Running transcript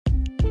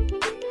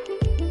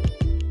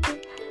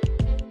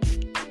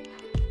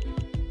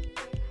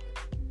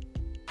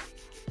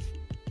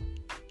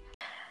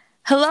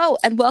Hello,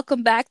 and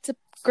welcome back to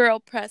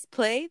Girl Press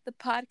Play, the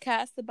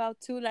podcast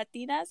about two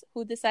Latinas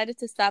who decided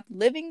to stop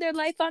living their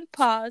life on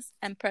pause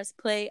and press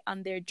play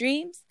on their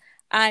dreams.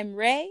 I'm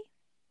Ray,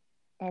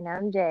 And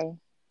I'm Jay.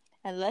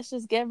 and let's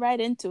just get right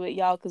into it,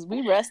 y'all, because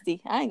we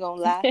rusty. I ain't gonna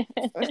lie.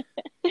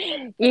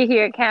 You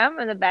hear Cam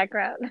in the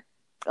background?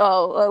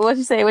 Oh, what'd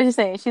you say? What'd you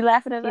say? Is she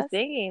laughing at She's us?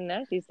 singing.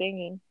 No, she's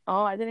singing.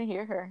 Oh, I didn't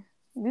hear her.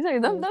 These are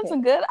them Okay.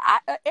 some good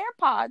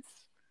AirPods.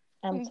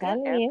 I'm Some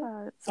good telling you.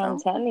 AirPods. I'm Oh.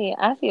 telling you.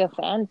 I feel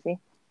fancy.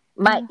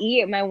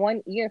 My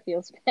one ear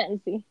feels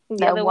fancy. The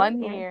That other one.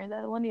 one year,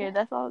 that 1 year.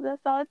 That's all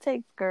it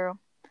takes, girl.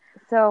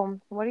 So,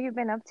 what have you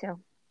been up to?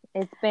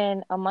 It's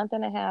been a month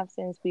and a half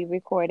since we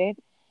recorded.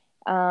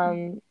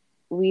 Um,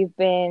 we've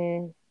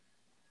been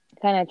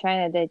kind of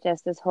trying to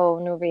digest this whole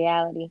new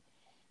reality.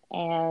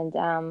 And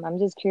I'm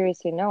just curious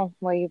to know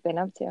what you've been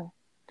up to.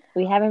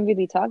 We haven't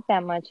really talked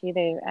that much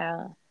either,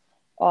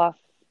 off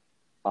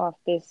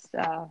this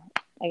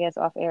I guess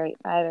off air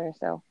either.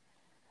 So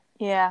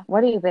Yeah.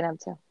 what have you been up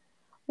to?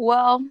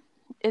 Well,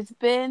 it's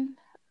been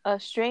a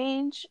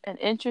strange and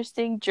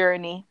interesting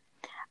journey.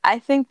 I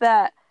think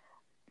that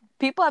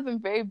people have been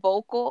very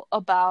vocal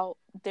about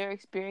their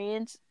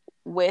experience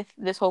with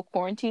this whole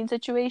quarantine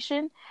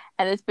situation,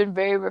 and it's been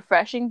very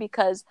refreshing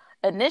because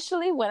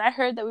initially when I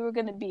heard that we were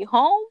going to be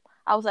home,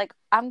 I was like,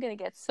 I'm going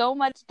to get so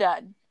much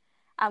done.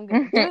 I'm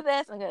going to do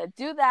this, I'm going to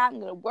do that, I'm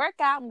going to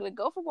work out, I'm going to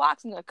go for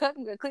walks, I'm going to cook,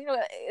 I'm going to clean.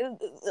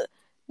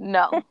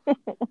 No.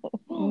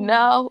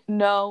 No,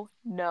 no,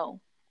 no.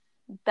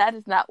 That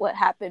is not what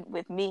happened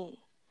with me.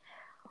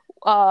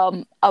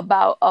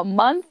 About a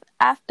month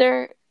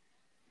after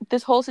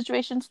this whole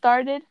situation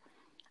started,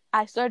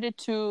 I started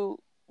to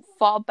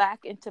fall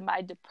back into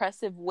my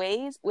depressive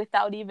ways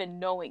without even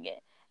knowing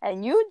it.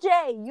 And you,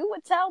 Jay, you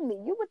would tell me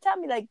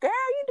like, girl,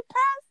 you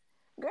depressed?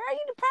 Girl,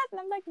 you depressed?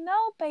 And I'm like,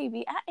 no,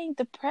 baby, I ain't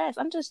depressed.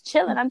 I'm just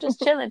chilling.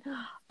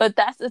 But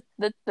that's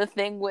the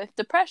thing with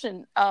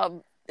depression.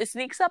 It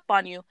sneaks up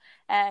on you.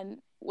 And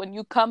when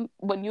you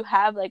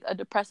have like a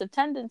depressive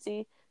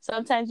tendency,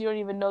 sometimes you don't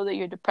even know that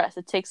you're depressed.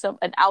 It takes an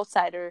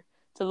outsider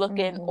to look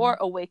in or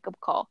a wake-up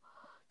call.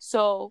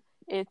 So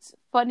it's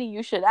funny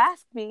you should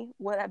ask me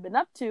what I've been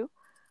up to.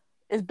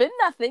 It's been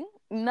nothing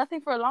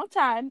for a long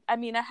time. I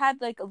mean, I had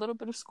like a little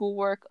bit of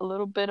schoolwork, a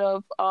little bit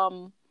of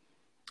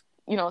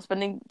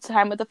spending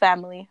time with the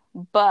family,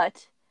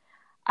 but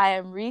I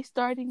am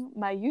restarting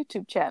my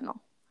YouTube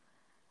channel.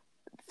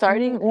 Let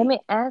me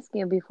ask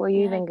you before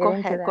you even get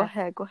into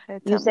that. Go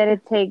ahead. You said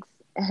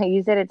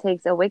it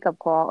takes a wake up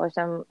call or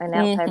an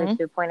outsider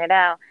to point it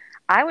out.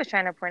 I was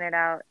trying to point it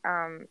out.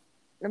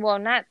 Well,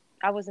 not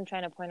I wasn't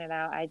trying to point it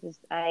out. I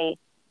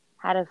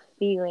had a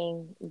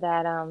feeling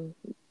that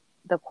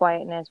the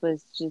quietness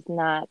was just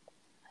not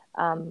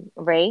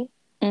Ray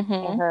in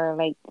her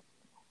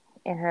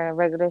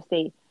regular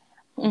state.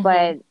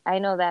 But I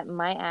know that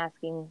my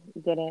asking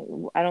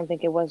I don't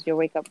think it was your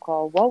wake up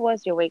call. What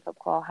was your wake up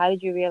call? How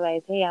did you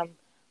realize, hey, I'm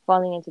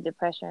falling into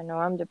depression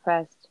or I'm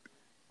depressed?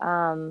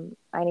 I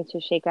need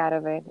to shake out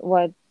of it.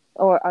 Or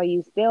are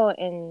you still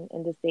in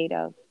the state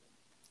of?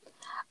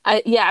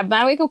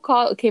 My wake up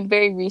call came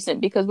very recent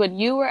because when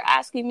you were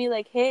asking me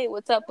like, hey,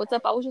 what's up?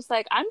 I was just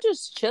like, I'm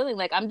just chilling.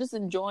 Like, I'm just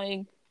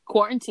enjoying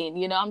quarantine.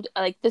 You know, I'm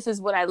like, this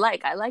is what I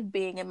like. I like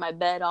being in my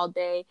bed all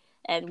day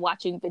and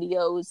watching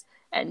videos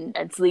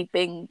and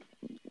sleeping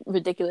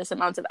ridiculous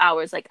amounts of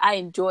hours. Like, I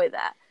enjoy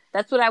that.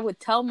 That's what I would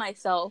tell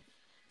myself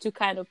to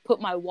kind of put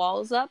my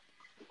walls up,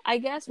 I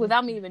guess,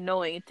 without me even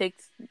knowing. It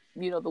takes,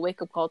 the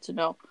wake up call to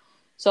know.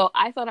 So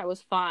I thought I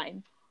was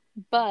fine.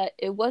 But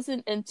it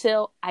wasn't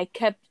until I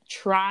kept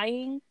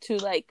trying to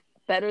like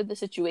better the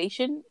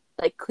situation,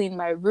 like clean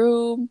my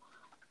room,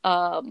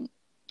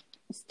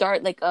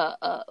 start like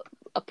a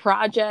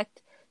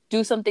project,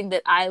 do something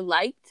that I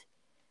liked.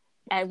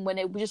 And when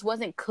it just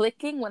wasn't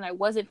clicking, when I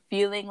wasn't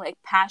feeling like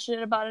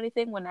passionate about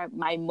anything, when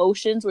my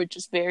emotions were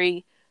just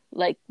very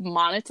like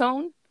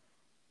monotone,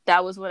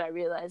 that was when I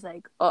realized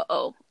like,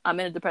 I'm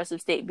in a depressive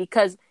state.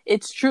 Because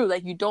it's true,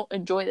 like you don't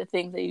enjoy the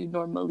things that you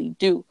normally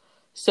do.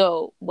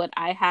 So when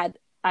I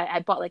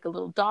bought like a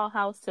little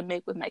dollhouse to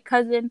make with my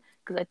cousin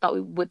because I thought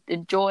we would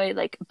enjoy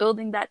like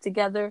building that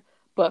together.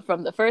 But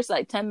from the first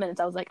like 10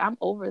 minutes, I was like, I'm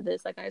over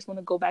this. Like, I just want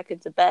to go back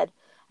into bed.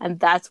 And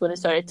that's when it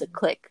started to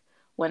click.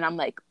 When I'm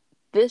like,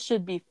 this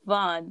should be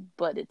fun,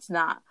 but it's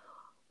not.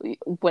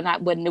 When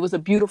it was a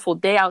beautiful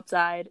day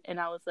outside and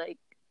I was like,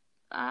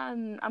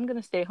 I'm going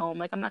to stay home.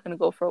 Like, I'm not going to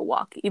go for a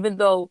walk. Even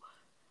though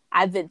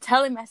I've been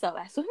telling myself,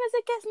 as soon as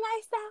it gets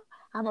nice out,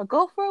 I'm going to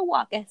go for a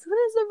walk. As soon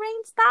as the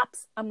rain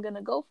stops, I'm going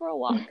to go for a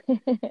walk.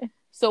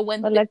 So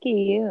when... Well, lucky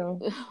you.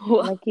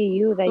 Lucky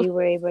you that you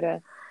were able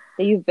to...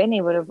 That you've been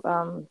able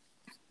to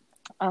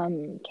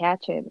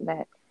catch it.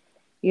 That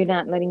you're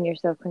not letting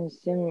yourself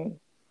consume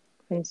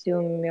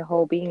your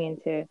whole being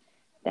into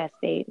that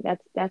state.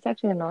 That's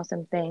actually an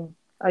awesome thing.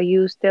 Are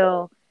you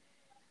still...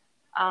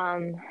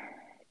 do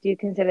you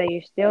consider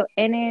you're still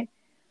in it?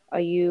 Are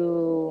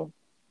you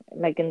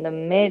like in the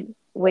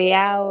midway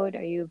out?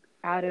 Are you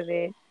out of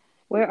it?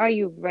 Where are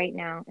you right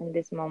now in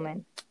this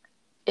moment?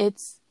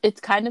 it's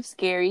kind of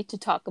scary to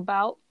talk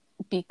about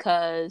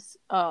because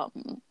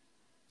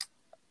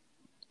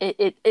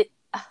it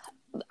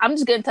I'm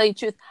just gonna tell you the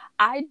truth.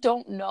 I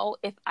don't know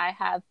if I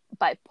have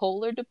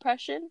bipolar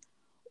depression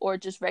or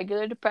just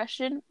regular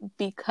depression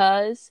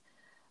because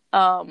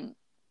um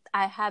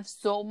I have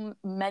so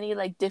many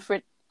like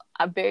different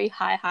very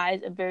high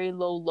highs and very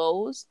low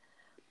lows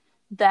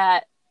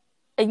that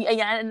and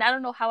I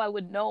don't know how I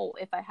would know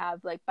if I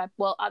have like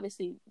well,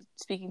 obviously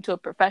speaking to a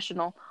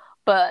professional,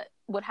 but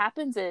what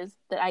happens is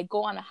that I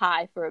go on a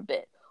high for a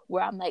bit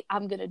where I'm like,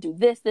 I'm gonna do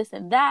this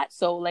and that.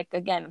 So like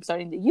again, I'm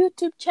starting the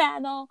YouTube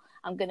channel.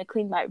 I'm gonna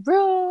clean my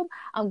room.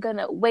 I'm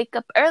gonna wake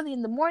up early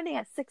in the morning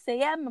at 6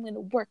 a.m. I'm gonna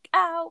work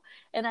out,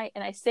 and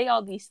I say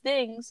all these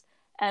things,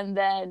 and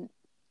then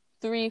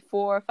 3,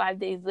 4, 5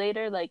 days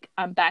later, like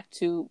I'm back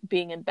to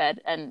being in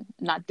bed and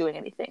not doing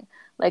anything.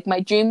 Like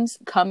my dreams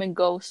come and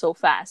go so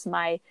fast.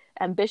 My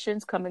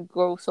ambitions come and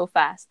go so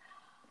fast.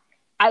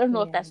 I don't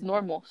know if Yeah. that's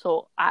normal.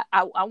 So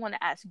I want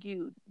to ask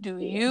you, do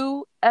Yeah.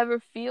 you ever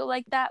feel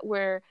like that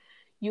where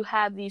you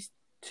have these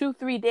 2,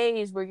 3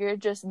 days where you're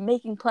just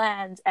making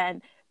plans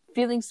and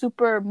feeling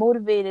super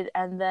motivated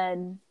and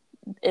then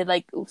it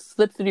like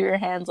slips through your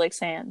hands like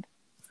sand?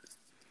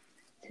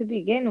 To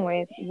begin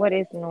with, what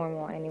is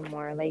normal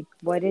anymore? Like,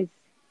 what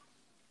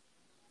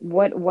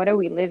are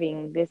we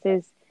living? This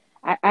is,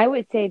 I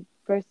would say,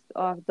 first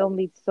off, don't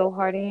be so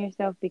hard on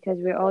yourself because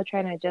we're all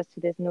trying to adjust to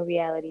this new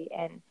reality,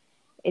 and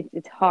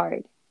it's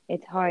hard.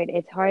 It's hard.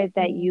 It's hard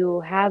that you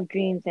have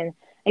dreams, and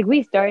like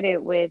we started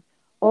with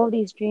all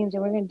these dreams,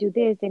 and we're gonna do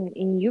this,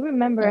 and you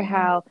remember Mm-hmm.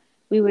 how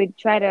we would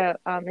try to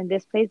in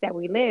this place that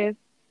we live,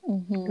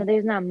 Mm-hmm. but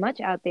there's not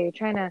much out there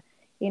trying to,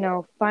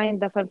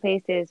 find the fun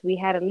places. We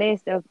had a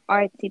list of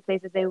artsy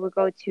places they would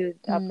go to,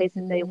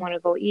 places they Mm-hmm. want to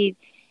go eat.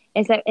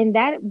 And so, and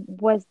that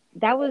was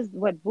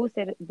what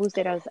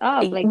boosted us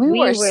up. Like We we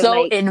were were so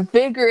like,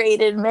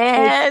 invigorated,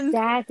 man.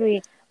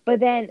 exactly. But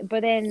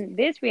then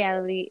this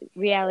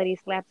reality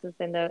slaps us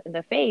in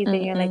the face,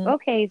 and you're like, Mm-mm.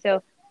 okay,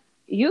 so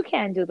you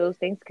can't do those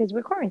things because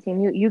we're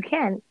quarantined. You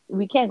can't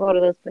we can't go to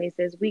those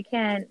places. We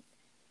can't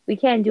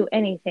do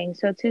anything.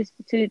 So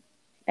to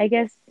I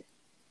guess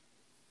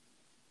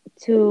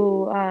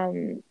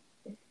to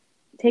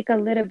take a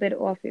little bit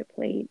off your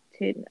plate,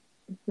 to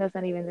that's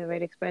not even the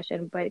right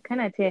expression, but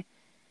kind of To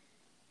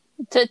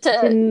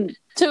to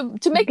to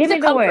to make give to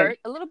me the word, comfort,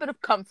 a little bit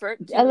of comfort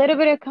a to little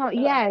bit of uh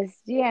yes,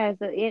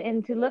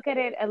 and to look at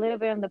it a little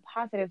bit on the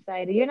positive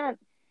side.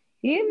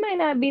 You might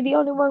not be the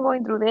only one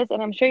going through this,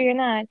 and I'm sure you're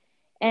not.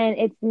 And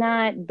it's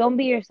not. Don't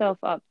beat yourself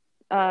up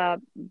uh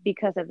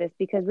because of this,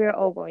 because we're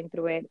all going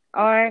through it.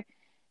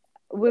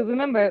 We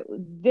remember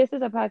this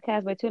is a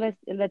podcast where two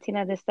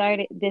Latinas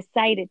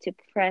decided to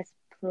press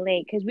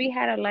play because we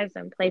had our lives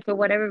on play for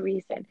whatever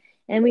reason,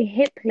 and we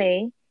hit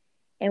play,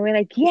 and we're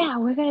like, yeah,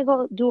 we're gonna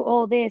go do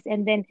all this,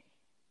 and then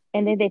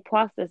they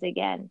paused us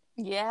again.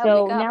 yeah, we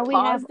So got now we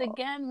have, paused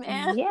again,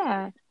 man.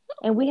 yeah,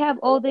 and we have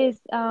all this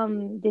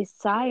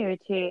desire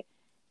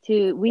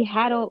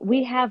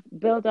we have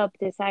built up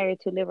desire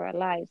to live our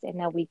lives, and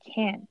now we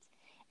can't.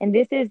 And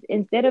this is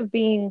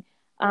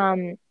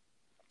um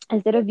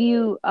instead of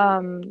you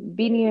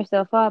beating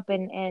yourself up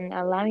and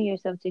allowing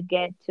yourself to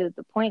get to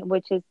the point,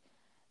 which is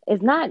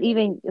not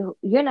even,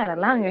 you're not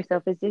allowing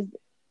yourself, it's just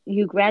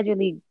you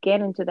gradually get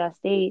into that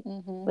state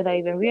Mm-hmm. without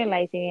even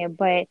realizing it.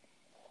 But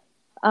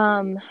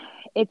um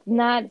it's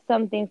not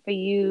something for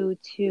you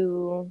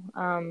to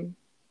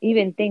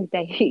even think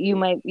that you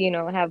might,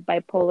 have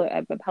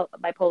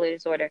bipolar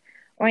disorder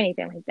or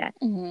anything like that.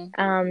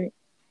 Mm-hmm. um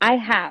I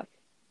have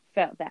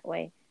felt that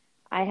way.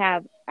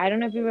 I don't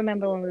know if you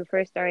remember when we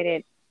first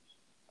started.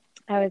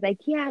 I was like,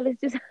 yeah, let's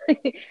just do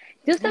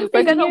We're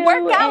something gonna work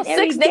new and out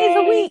every 6 days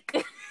a day.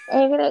 week.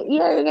 And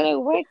we're gonna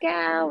work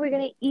out, we're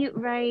gonna eat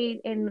right,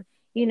 and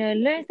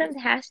learn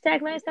something.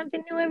 Hashtag learn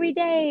something new every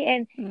day.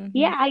 And Mm-hmm.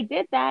 yeah, I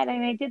did that,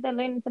 and I did the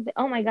learning something.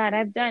 Oh my God,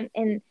 I've done,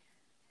 and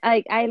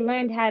I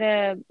learned how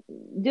to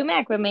do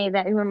macrame.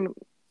 That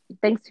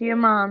thanks to your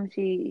mom,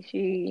 she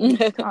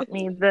taught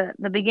me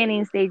the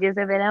beginning stages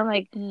of it. I'm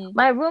like, Mm.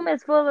 my room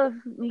is full of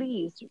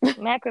leaves,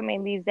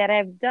 macrame leaves that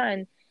I've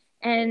done,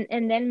 and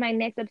then my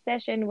next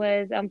obsession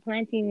was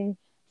planting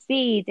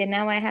seeds, and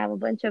now I have a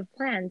bunch of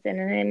plants. And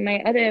then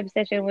my other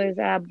obsession was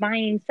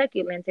buying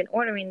succulents and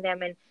ordering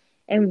them, and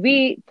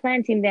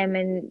replanting them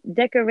and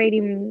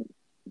decorating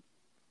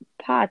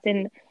pots.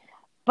 And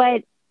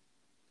but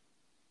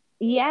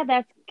yeah,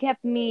 that's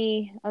kept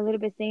me a little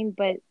bit sane.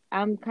 But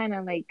I'm kind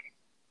of like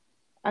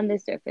on the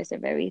surface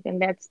of everything.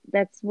 That's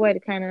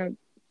what kind of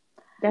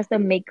that's the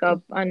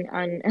makeup on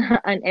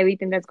on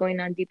everything that's going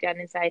on deep down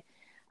inside.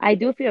 I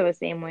do feel the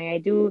same way. I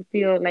do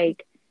feel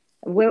like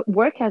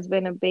work has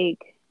been a big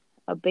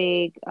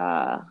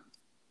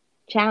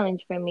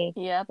challenge for me,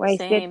 Yep, where I sit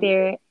same.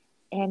 there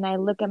and I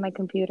look at my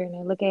computer,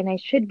 and I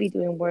should be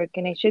doing work,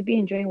 and I should be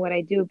enjoying what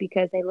I do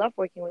because I love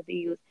working with the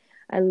youth.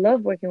 I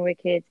love working with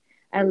kids.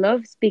 I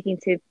love speaking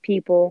to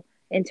people,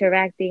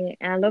 interacting,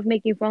 and I love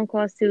making phone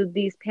calls to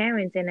these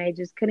parents, and I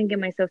just couldn't get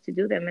myself to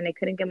do them, and I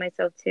couldn't get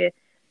myself to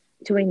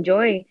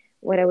enjoy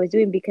what I was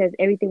doing because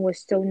everything was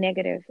so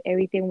negative.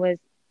 Everything was,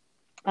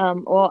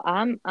 well,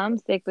 I'm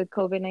sick with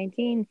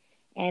COVID-19,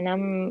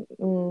 and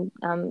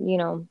you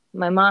know,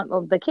 my mom,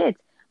 well, the kids,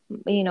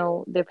 you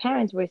know, their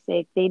parents were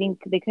sick. They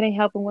couldn't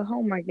help them with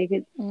homework.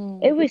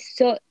 It was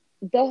so,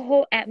 the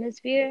whole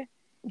atmosphere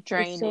is so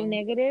Draining.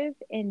 negative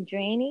and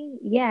draining.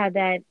 Yeah,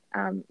 that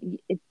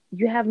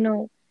you have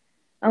no,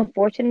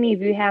 unfortunately,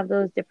 if you have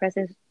those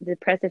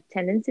depressive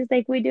tendencies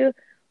like we do,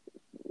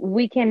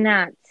 we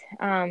cannot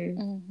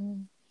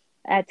Mm-hmm.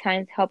 at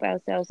times help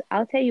ourselves.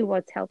 I'll tell you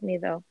what's helped me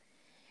though.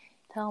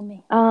 Tell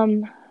me.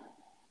 Um,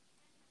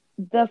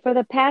 the for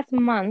the past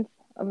month,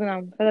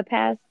 no, for the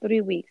past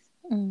 3 weeks,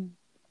 Mm.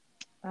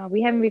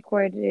 we haven't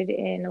recorded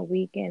in a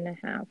week and a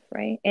half,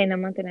 right? In a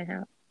month and a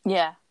half.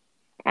 Yeah.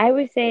 I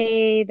would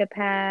say the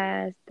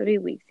past 3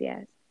 weeks,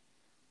 yes.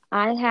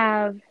 I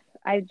have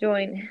I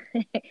joined.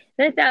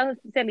 That sounds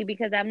silly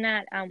because I'm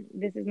not.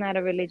 This is not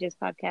a religious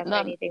podcast or No,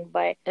 anything,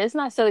 but it's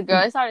not silly,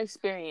 girl. It's our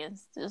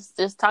experience.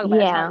 Just talk about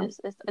it. It's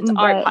not. yeah, It's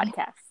our but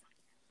podcast.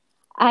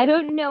 I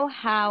don't know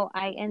how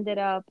I ended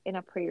up in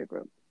a prayer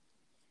group.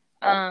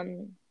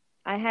 Um,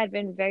 I had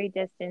been very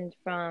distant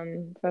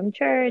from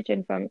church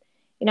and from,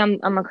 you know,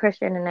 I'm a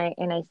Christian,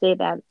 and I say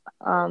that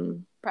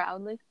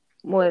Proudly.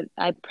 what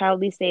I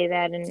proudly say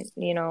that, and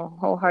you know,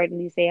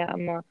 wholeheartedly say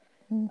I'm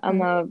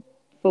Mm-hmm. a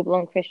full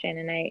blown Christian,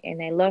 and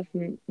I love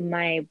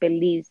my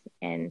beliefs,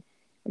 and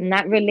I'm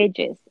not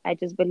religious. I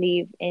just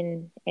believe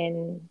you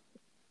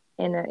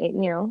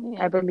know,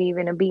 Yeah. I believe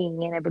in a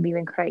being, and I believe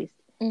in Christ,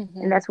 and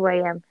Mm-hmm. that's who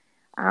I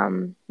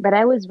am. But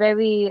I was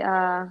very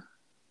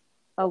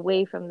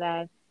away from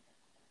that.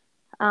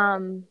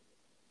 Um,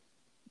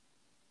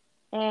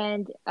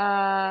 and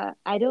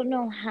I don't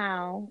know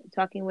how.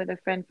 Talking with a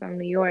friend from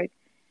New York,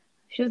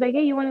 she was like,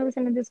 "Hey, you want to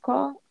listen to this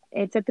call?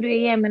 It's at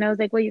 3 a.m." And I was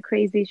like, "Well, you're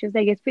crazy." She was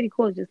like, "It's pretty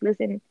cool. Just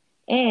listen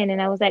in."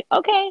 And I was like,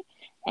 "Okay."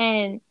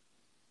 And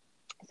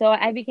so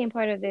I became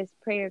part of this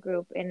prayer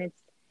group, and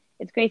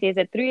it's crazy. It's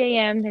at 3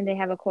 a.m. and they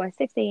have a call at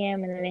 6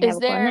 a.m. and then they have Is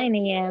a call at there 9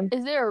 a.m.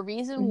 is there a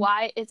reason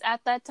why it's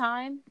at that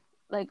time?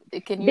 Like,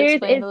 can you There's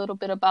explain a little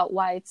bit about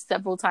why it's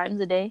several times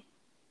a day?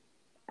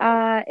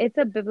 it's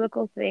a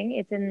biblical thing.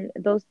 It's in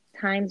those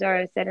times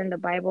are set in the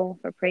Bible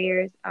for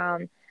prayers.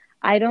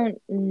 I don't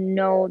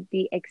know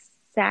the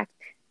exact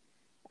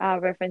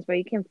reference where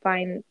you can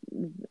find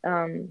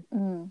um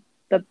Mm.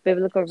 the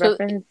biblical So,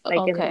 reference,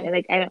 like in okay.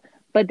 like I don't,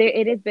 but there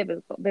it is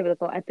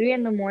biblical at 3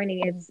 in the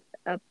morning. Mm. It's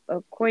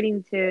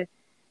according to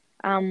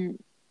um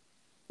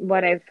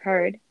what I've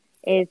heard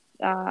is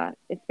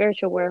it's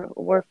spiritual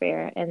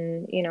warfare,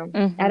 and you know, I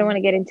don't Mm-hmm. want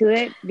to get into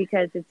it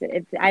because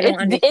it's I don't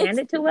It's understand it's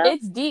it too well.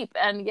 it's deep,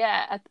 and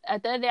yeah,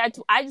 at the end of the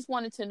day, I just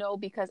wanted to know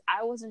because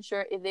I wasn't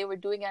sure if they were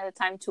doing it at a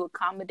time to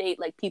accommodate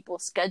like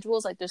people's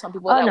schedules. Like, there's some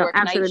people Oh that no, work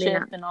night absolutely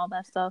not. shift and all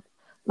that stuff.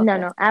 No,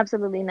 Okay. no,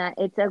 absolutely not.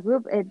 It's a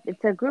group.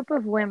 It's a group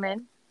of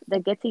women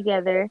that get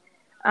together,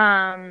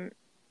 um,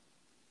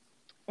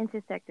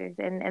 intersectors,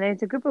 and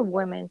it's a group of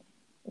women.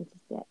 Did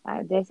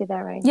I say that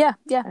right? Yeah.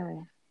 Yeah.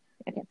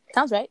 Uh, okay.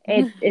 Sounds right.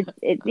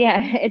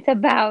 Yeah. It's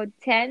about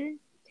 10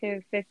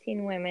 to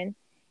 15 women,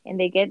 and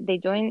they get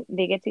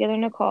together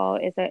in a call.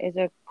 It's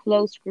a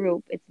close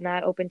group. It's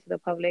not open to the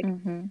public.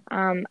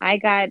 Mm-hmm. I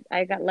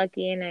got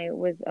lucky and I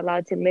was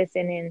allowed to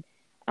listen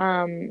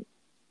and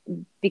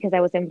because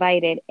I was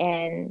invited,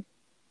 and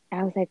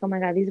I was like, oh my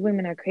God, these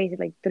women are crazy.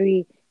 Like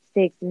 3,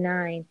 6,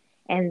 9,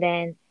 and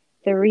then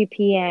 3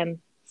 p.m.,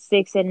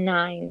 6 and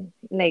 9.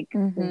 Like,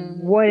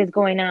 Mm-hmm. what is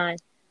going on?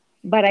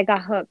 But I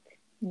got hooked.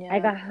 I Yeah.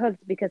 got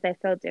hooked because I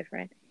felt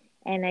different.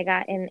 And I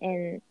got,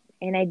 and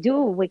I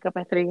do wake up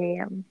at 3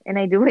 a.m. and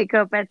I do wake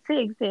up at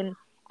 6. And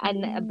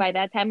Mm. by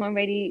that time, I'm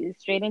ready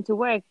straight into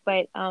work.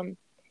 But,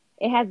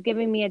 it has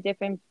given me a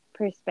different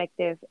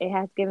perspective. It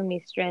has given me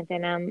strength,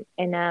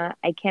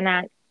 I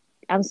cannot,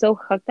 I'm so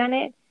hooked on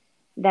it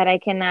that I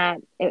cannot,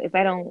 if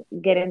I don't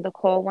get in the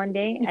call one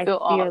day, You I feel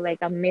feel off. like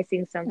I'm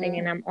missing something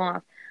and Mm. I'm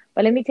off.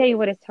 But let me tell you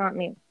what it's taught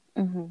me.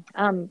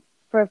 Mm-hmm.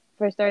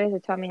 For starters,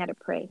 it taught me how to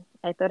pray.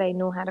 I thought I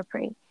knew how to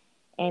pray,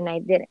 and I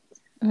didn't.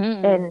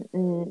 Mm.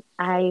 And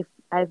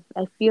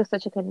I feel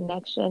such a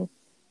connection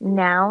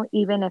now,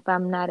 even if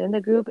I'm not in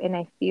the group, and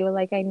I feel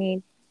like I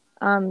need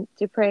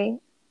to pray,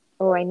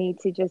 or I need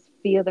to just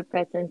feel the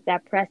presence,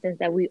 that presence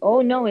that we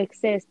all know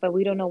exists, but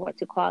we don't know what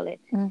to call it.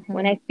 When Mm-hmm.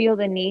 I feel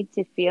the need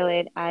to feel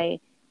it, I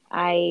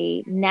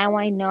now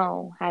I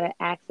know how to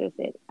access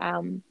it.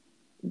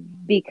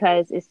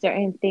 Because it's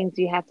certain things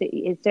you have to,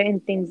 it's certain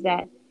things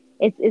that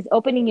it's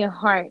opening your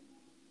heart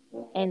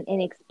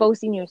and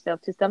exposing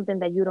yourself to something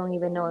that you don't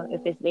even know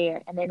if it's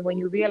there. And then when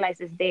you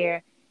realize it's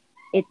there,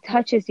 it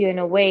touches you in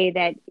a way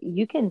that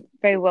you can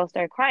very well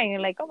start crying.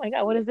 You're like, oh my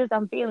God, what is this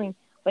I'm feeling?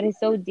 But it's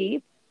so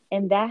deep.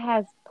 And that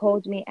has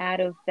pulled me out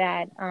of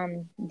that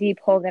deep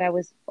hole that I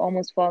was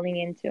almost falling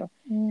into.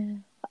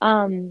 Mm.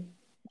 Um,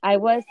 I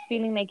was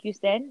feeling like you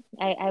said,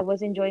 I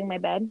was enjoying my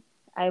bed.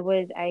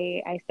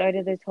 I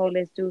started this whole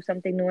let's do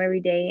something new every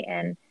day,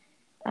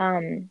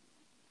 um,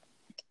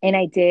 and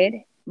I did,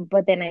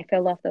 but then I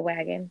fell off the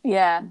wagon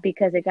Yeah.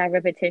 because it got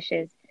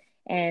repetitious,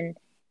 and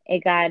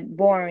it got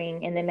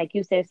boring, and then like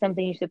you said,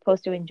 something you're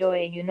supposed to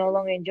enjoy and you no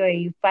longer enjoy it.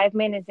 You 5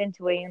 minutes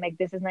into it, and you're like,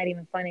 this is not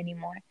even fun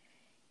anymore,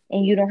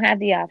 and you don't have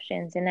the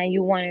options, and now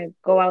you want to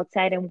go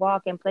outside and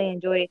walk and play,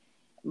 enjoy,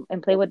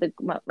 and play with the,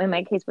 in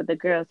my case, with the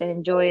girls, and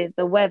enjoy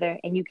the weather,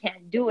 and you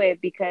can't do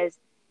it because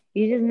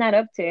you're just not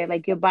up to it.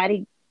 Like your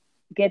body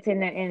gets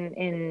in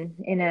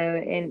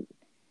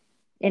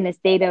a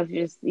state of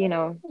just,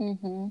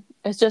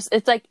 It's just,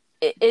 it's like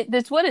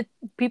it's what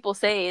people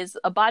say is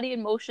a body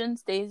in motion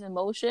stays in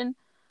motion,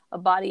 a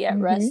body at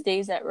rest hmm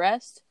stays at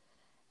rest,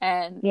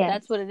 and yes,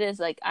 that's what it is.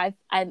 Like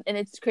and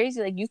it's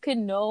crazy. Like you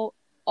can know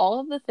all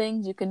of the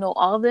things, you can know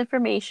all of the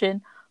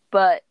information,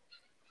 but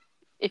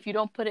if you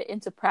don't put it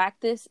into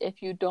practice,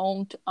 if you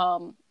don't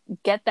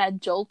get that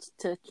jolt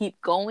to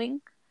keep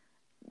going,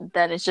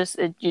 then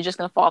you're just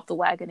gonna fall off the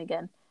wagon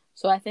again.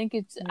 So I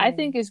yeah,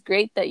 think it's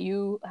great that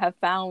you have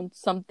found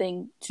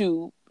something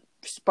to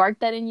spark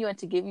that in you and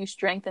to give you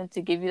strength and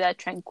to give you that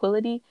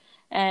tranquility.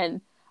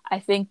 And I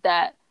think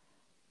that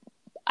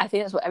I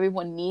think that's what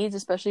everyone needs,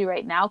 especially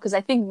right now. Because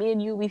I think me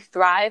and you, we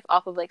thrive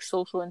off of like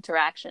social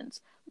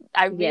interactions.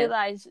 I yes.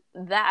 realized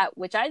that,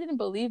 which I didn't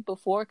believe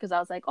before, because I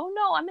was like, oh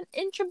no, I'm an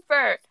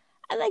introvert.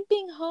 I like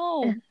being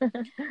home.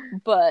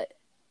 But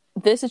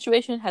this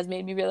situation has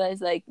made me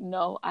realize, like,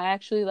 no, I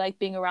actually like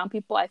being around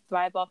people. I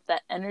thrive off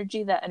that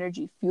energy. That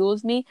energy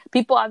fuels me.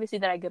 People, obviously,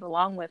 that I get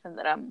along with and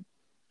that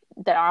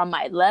are on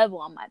my level,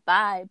 on my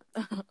vibe.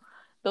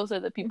 Those are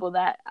the people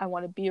that I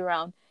want to be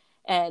around.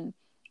 And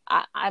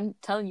I'm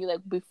telling you,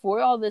 like,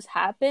 before all this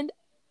happened,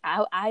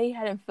 I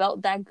hadn't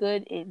felt that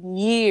good in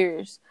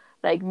years.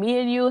 Like, me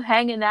and you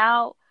hanging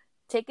out,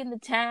 taking the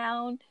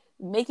town,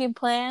 making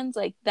plans,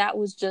 like, that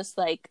was just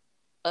like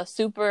a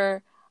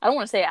super, I don't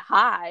want to say a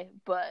high,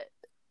 but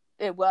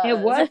it It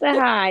was. was a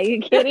high. You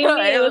It kidding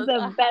me? It was was the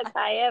a best high.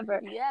 high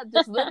ever. Yeah,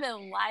 just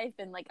living life,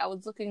 and like I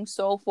was looking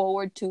so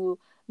forward to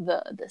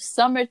the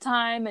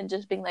summertime and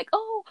just being like,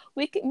 oh,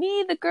 we can,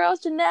 me, the girls,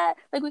 Jeanette,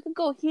 like we can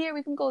go here,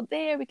 we can go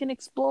there, we can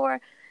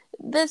explore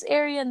this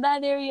area and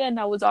that area, and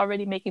I was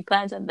already making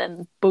plans, and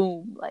then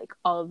boom, like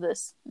all of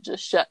this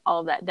just shut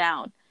all of that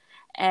down.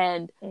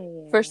 And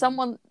for Yeah.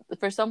 someone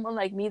for someone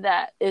like me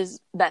that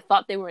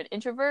thought they were an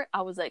introvert,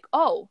 I was like,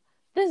 oh,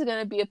 this is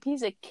gonna be a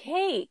piece of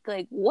cake.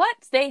 Like,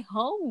 what? Stay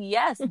home?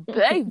 Yes,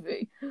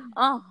 baby.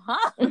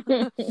 Uh-huh.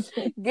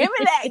 Give me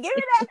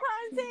that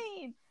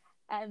quarantine.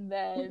 And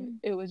then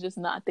it was just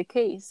not the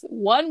case.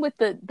 One with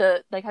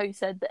the like how you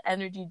said, the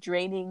energy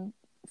draining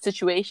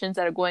situations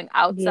that are going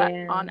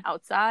Yeah.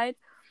 outside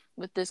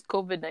with this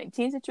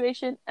COVID-19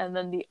 situation, and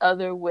then the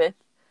other with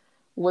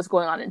what's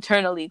going on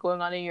internally,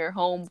 going on in your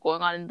home,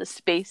 going on in the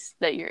space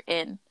that you're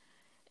in.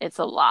 It's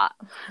a lot.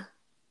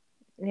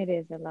 It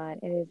is a lot.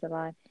 It is a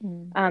lot.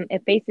 Mm-hmm.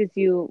 It faces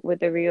you with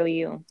the real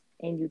you,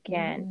 and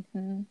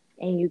Mm-hmm.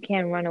 you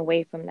can't run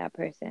away from that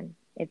person.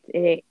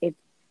 It's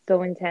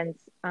so intense.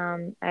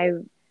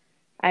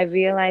 I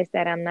realized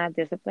that I'm not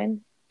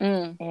disciplined,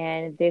 Mm.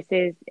 and this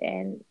is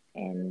and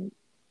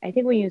I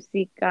think when you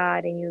seek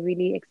God and you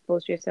really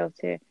expose yourself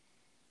to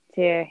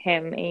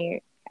Him,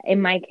 and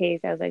in my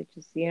case, I was like,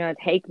 just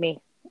take me,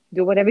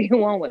 do whatever you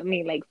want with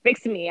me, like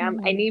fix me. I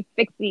Mm-hmm. need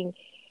fixing.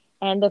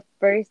 And the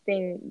first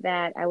thing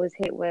that I was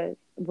hit with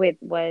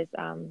was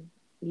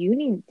you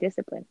need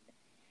discipline,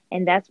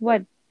 and that's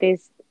what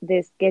this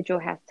schedule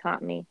has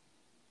taught me.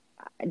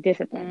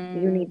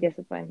 Discipline. You need Mm.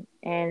 discipline,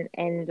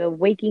 and the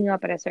waking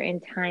up at a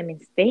certain time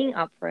and staying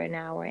up for an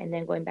hour and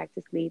then going back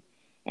to sleep,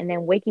 and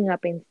then waking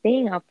up and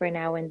staying up for an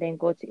hour and then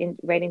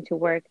right into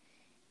work,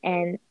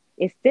 and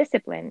it's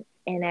discipline.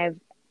 And I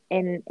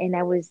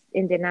was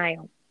in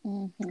denial.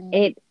 Mm-hmm.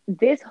 It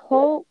This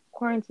whole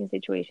quarantine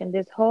situation,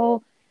 this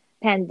whole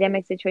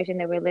pandemic situation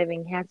that we're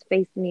living has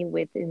faced me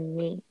within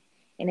me,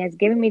 and has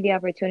given me the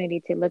opportunity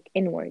to look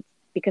inwards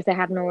because I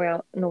have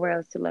nowhere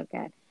else to look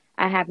at.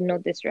 I have no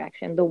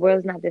distraction. The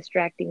world's not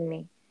distracting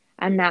me.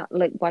 I'm not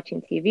like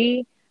watching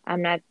TV.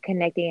 I'm not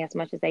connecting as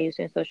much as I used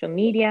to in social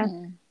media.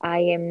 Mm. I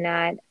am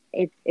not.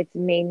 It's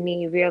made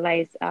me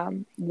realize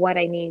what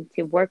I need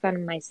to work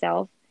on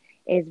myself.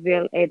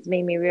 It's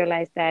made me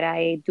realize that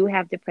I do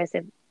have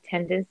depressive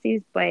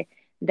tendencies, but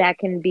that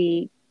can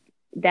be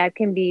that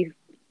can be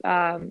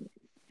um,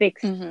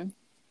 fixed Mm-hmm.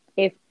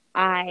 if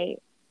I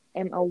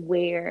am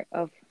aware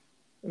of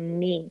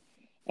me.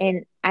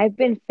 And I've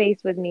been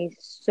faced with me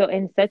so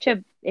in such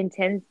a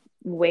intense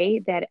way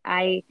that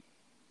I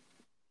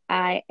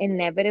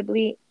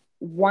inevitably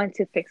want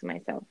to fix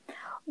myself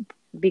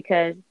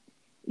because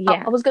I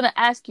yeah. was gonna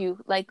ask you,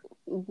 like,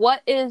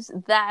 what is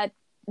that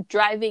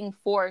driving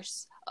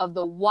force of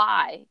the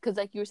why? Because,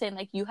 like you were saying,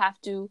 like you have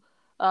to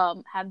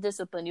have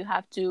discipline, you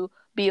have to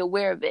be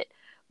aware of it.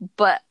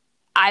 But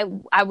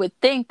I would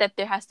think that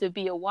there has to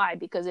be a why,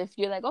 because if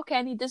you're like, okay,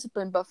 I need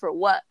discipline, but for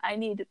what? I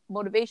need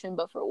motivation,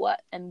 but for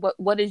what? And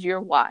what is your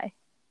why?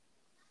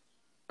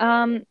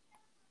 Um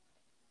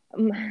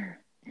my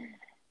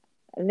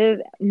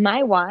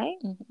why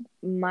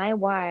Mm-hmm. my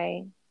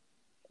why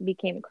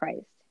became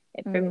Christ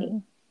for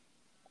me.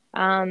 Mm.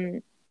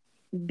 Um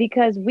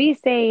because we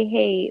say,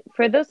 hey,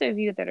 for those of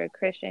you that are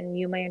Christian,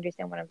 you might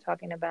understand what I'm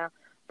talking about.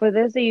 For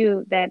those of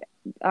you that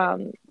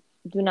um,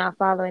 do not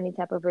follow any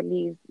type of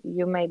beliefs,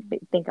 you might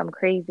think I'm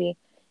crazy.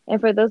 And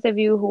for those of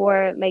you who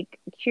are like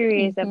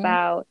curious Mm-hmm.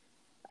 about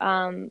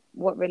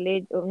what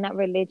religion, not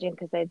religion,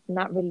 because it's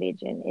not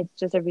religion, it's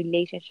just a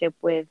relationship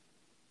with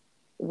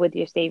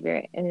your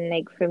Savior. And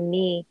like for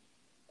me,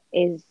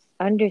 is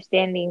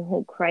understanding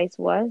who Christ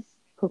was,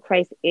 who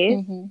Christ is,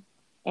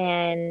 Mm-hmm.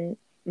 and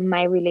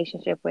my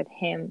relationship with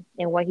him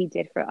and what he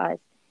did for us.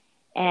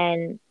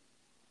 And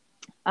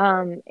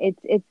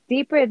it's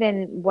deeper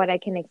than what I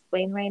can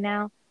explain right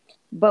now.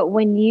 But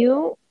when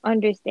you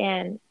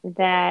understand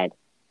that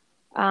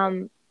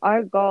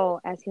our goal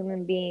as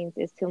human beings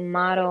is to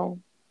model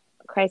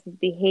Christ's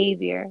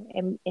behavior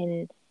and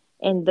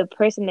the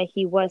person that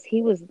he was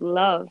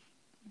love.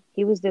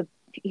 He was the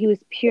he was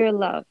pure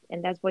love,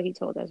 and that's what he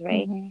told us,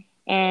 right?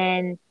 Mm-hmm.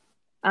 And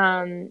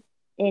um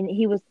and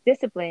he was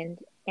disciplined,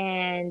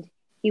 and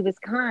he was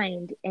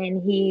kind,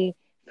 and he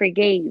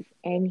forgave,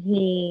 and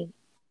he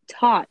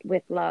taught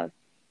with love,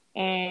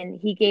 and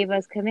he gave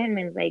us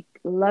commandments like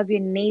love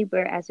your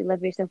neighbor as you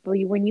love yourself. But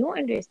when you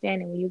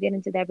understand and when you get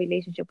into that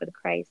relationship with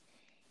Christ,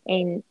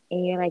 and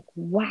you're like,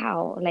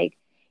 wow, like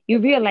you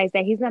realize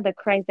that he's not the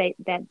Christ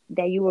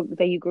that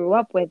you grew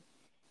up with,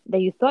 that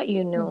you thought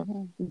you knew,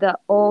 Mm-hmm. the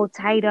old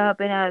tied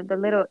up in the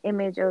little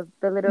image of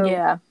the little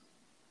Yeah. The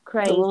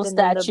Christ little and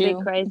then the big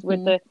statue. Christ with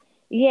Mm-hmm. the,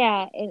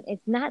 yeah, and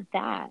it's not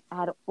that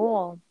at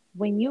all.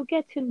 When you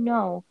get to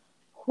know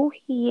who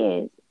he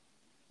is,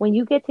 when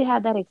you get to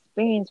have that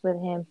experience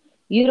with him,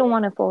 you don't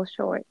want to fall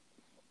short.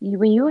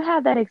 When you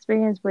have that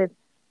experience with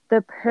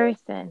the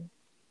person,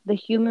 the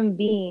human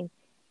being,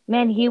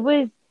 man, he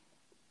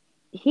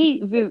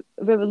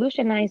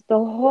revolutionized the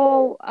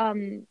whole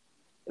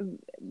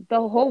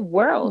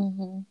world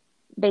Mm-hmm.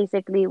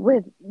 basically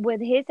with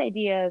his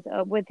ideas,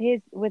 with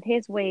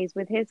his ways,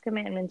 with his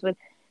commandments, with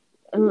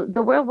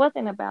the world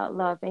wasn't about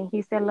love, and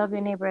he said love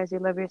your neighbor as you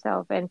love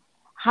yourself. And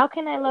how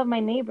can I love my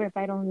neighbor if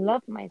I don't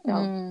love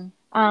myself? Mm.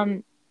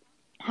 um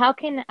how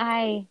can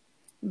I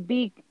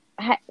be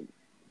how,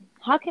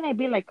 how can I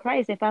be like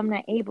Christ if I'm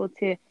not able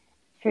to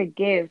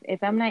forgive,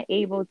 if I'm not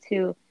able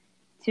to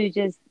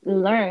just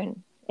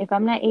learn, if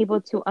I'm not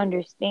able to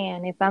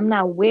understand, if I'm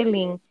not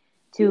willing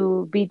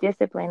to be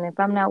disciplined, if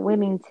I'm not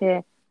willing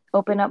to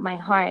open up my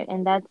heart?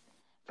 And that's,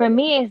 for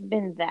me, it's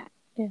been that.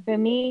 Yeah. For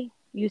me,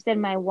 you said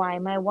my why.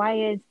 My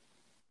why is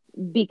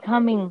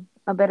becoming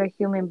a better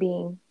human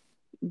being,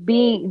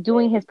 being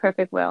doing his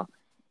perfect will.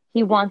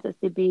 He wants us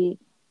to be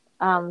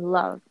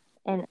love,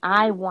 and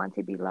I want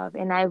to be love.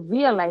 And I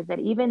realize that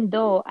even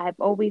though I've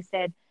always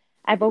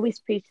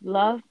preached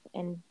love,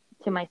 and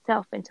to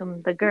myself and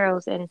to the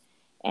girls and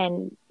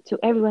to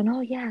everyone,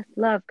 oh yes,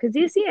 love, because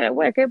you see it at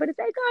work, everybody's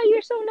like, oh,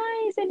 you're so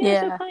nice and you're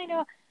so Yeah. kind.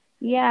 Oh,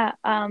 yeah,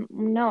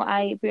 no,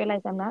 I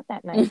realize I'm not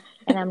that nice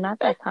and I'm not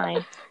that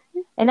kind.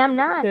 And I'm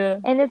not. Yeah.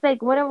 And it's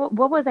like, what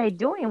was I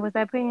doing? Was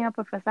I putting up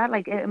a facade?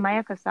 Like, am I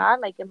a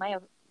facade? Like, am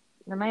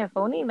I a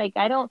phony? Like,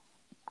 I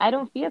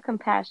don't feel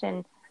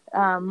compassion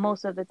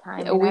most of the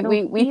time, Yeah, and I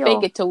don't we fake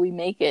feel, it till we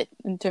make it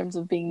in terms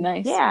of being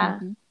nice. yeah.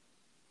 Mm-hmm.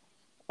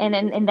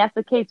 And that's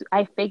the case.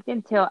 I faked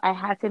until I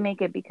had to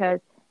make it because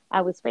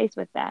I was faced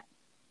with that.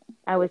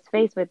 I was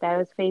faced with that. I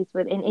was faced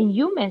with, and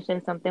you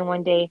mentioned something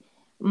one day.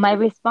 My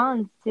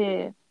response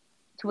to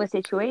a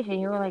situation,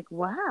 you were like,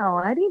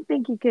 wow, I didn't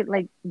think you could,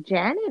 like,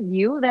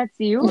 Janet, that's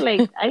you.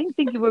 Like, I didn't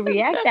think you would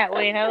react that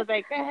way. And I was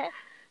like,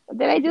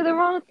 did I do the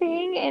wrong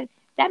thing? And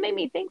that made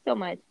me think so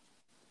much.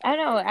 I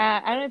don't know.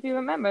 I don't know if you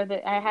remember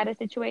that I had a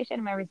situation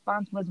and my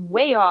response was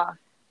way off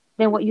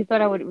than what you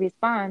thought I would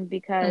respond,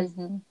 because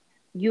Mm-hmm.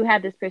 you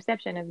had this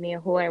perception of me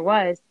or who I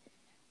was.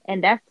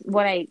 And that's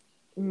what I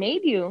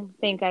made you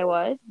think I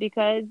was,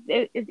 because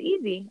it's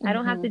easy. I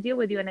don't have Mm-hmm. to deal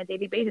with you on a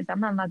daily basis. I'm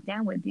not locked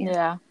down with you.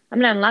 Yeah. I'm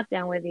not in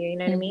lockdown with you. You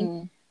know what I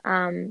mean? Mm-hmm.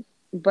 Um,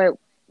 but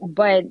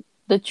but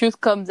The truth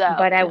comes out.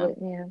 but I Yeah. would,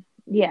 yeah,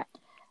 yeah.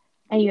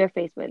 And you're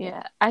faced with it.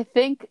 Yeah. I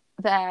think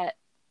that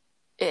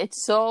it's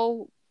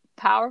so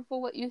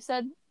powerful what you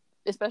said,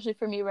 especially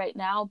for me right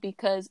now,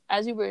 because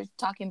as you were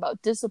talking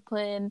about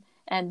discipline,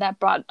 and that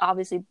brought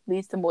obviously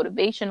leads to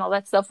motivation, all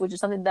that stuff, which is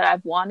something that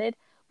I've wanted.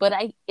 But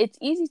it's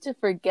easy to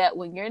forget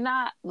when you're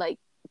not like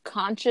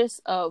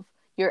conscious of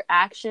your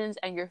actions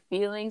and your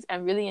feelings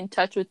and really in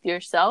touch with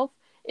yourself.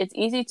 It's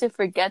easy to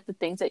forget the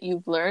things that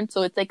you've learned.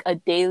 So it's like a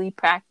daily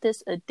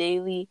practice, a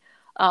daily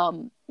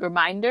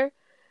reminder.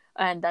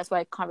 And that's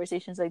why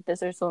conversations like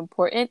this are so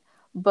important.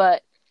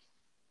 But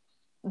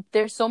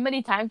there's so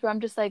many times where I'm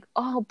just like,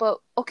 oh, but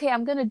okay,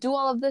 I'm gonna do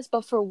all of this,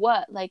 but for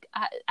what? Like,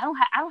 I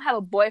don't have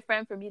a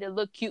boyfriend for me to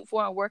look cute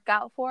for and work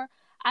out for.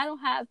 I don't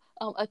have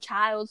a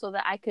child so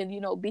that I can,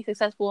 be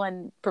successful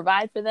and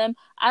provide for them.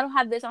 I don't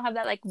have this. I don't have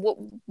that. Like,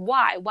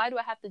 why? Why do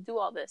I have to do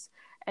all this?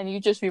 And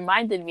you just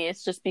reminded me.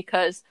 It's just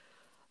because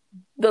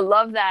the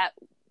love that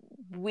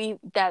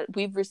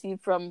we've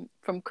received from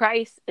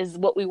Christ is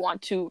what we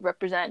want to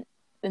represent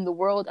in the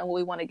world and what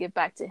we want to give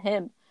back to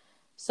Him.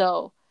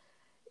 So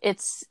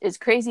it's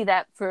crazy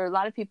that for a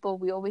lot of people,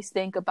 we always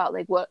think about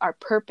like what our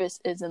purpose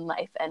is in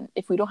life. And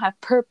if we don't have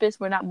purpose,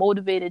 we're not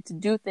motivated to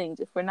do things.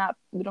 If we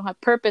don't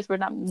have purpose, we're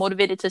not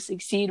motivated to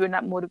succeed. We're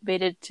not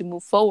motivated to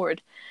move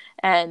forward.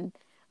 And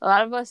a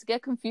lot of us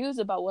get confused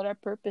about what our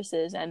purpose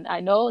is. And I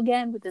know,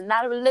 again, this is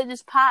not a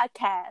religious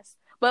podcast,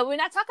 but we're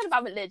not talking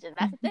about religion.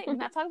 That's the thing. We're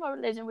not talking about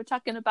religion. We're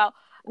talking about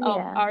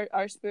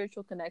our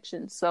spiritual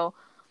connections. So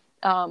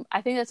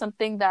I think that's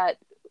something that,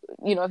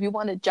 if you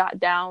want to jot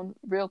down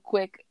real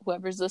quick,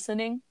 whoever's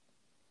listening,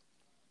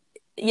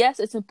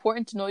 yes, it's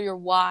important to know your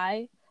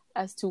why,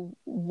 as to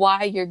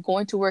why you're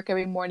going to work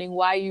every morning,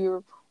 why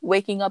you're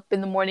waking up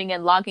in the morning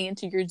and logging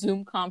into your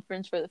Zoom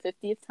conference for the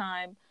 50th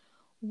time,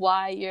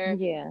 why you're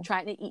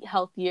trying to eat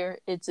healthier.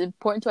 It's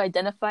important to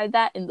identify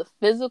that in the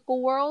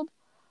physical world,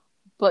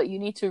 but you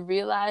need to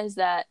realize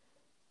that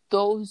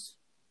those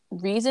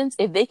reasons,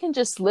 if they can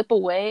just slip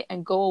away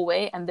and go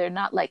away and they're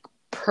not like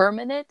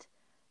permanent,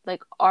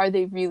 like, are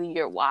they really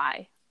your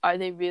why? Are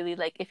they really,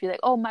 like, if you're like,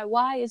 oh, my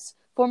why is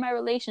for my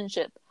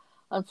relationship.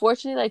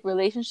 Unfortunately, like,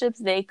 relationships,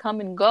 they come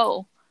and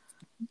go.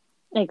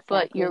 Exactly.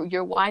 But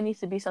your why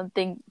needs to be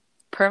something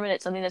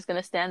permanent, something that's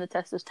going to stand the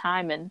test of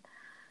time. And,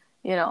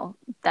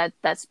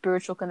 that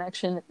spiritual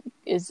connection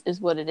is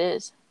what it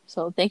is.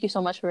 So thank you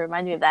so much for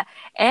reminding me of that.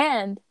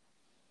 And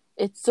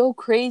it's so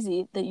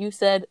crazy that you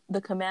said the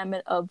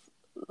commandment of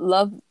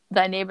love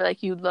thy neighbor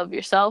like you love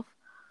yourself.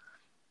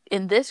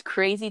 In this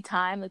crazy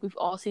time, like we've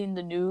all seen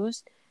the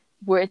news,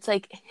 where it's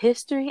like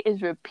history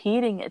is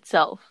repeating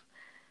itself.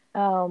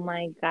 Oh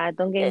my God!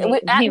 Don't get me.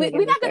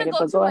 We're not gonna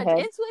go too much into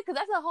it because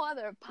that's a whole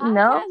other podcast.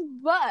 No,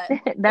 but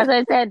that's why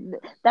I said.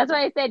 That's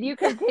why I said you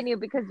continue,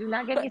 because do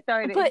not get me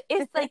started. But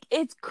it's like,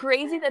 it's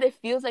crazy that it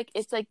feels like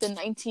it's like the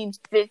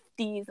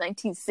 1950s,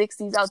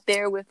 1960s out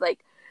there, with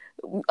like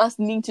us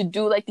needing to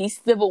do like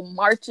these civil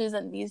marches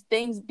and these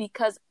things,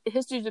 because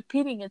history is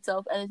repeating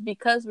itself, and it's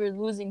because we're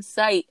losing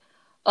sight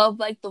of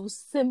like those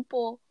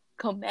simple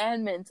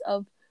commandments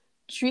of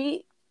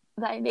treat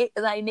thy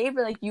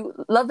neighbor like you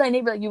love thy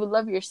neighbor like you would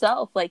love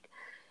yourself. Like,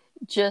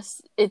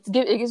 just it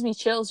gives me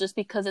chills, just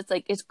because it's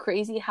like, it's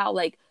crazy how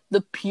like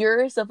the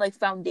purest of like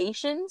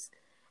foundations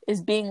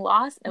is being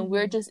lost, and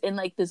we're just in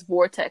like this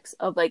vortex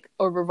of like,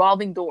 or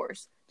revolving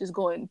doors, just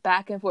going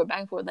back and forth.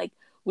 Like,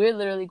 we're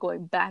literally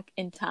going back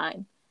in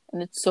time,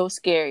 and it's so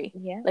scary.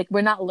 Like,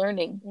 we're not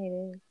learning.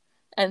 It is.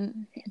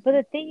 And but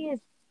the thing is,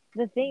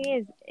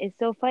 it's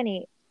so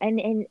funny.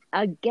 And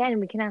again,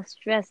 we cannot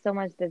stress so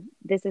much that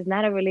this is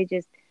not a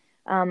religious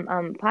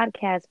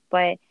podcast,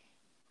 but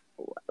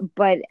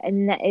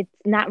it's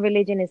not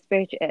religion, it's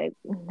spiritual.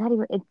 Not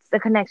even, it's a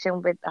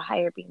connection with a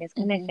higher being. It's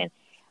connection,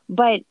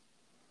 but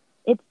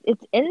it's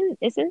in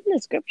the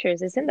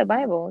scriptures. It's in the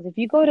Bible. If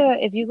you go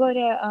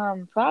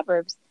to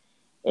Proverbs,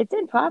 it's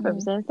in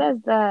Proverbs, and it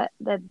says that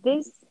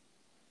this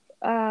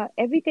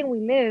everything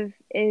we live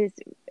is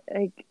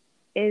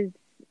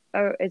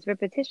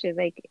repetitious.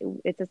 Like,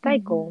 it's a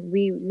cycle.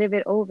 We live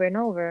it over and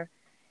over.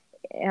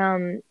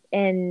 And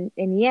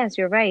yes,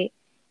 you're right.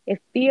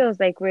 It feels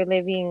like we're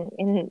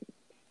living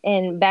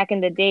in back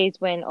in the days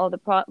when all the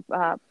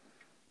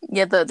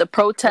the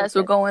protests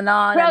were going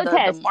on, and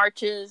the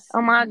marches.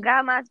 Oh my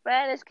God, my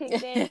Spanish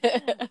kicked in.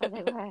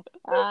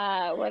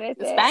 What is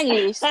it?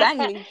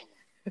 Spanglish.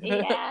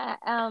 Yeah.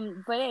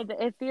 But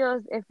it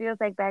feels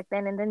like back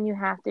then, and then you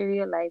have to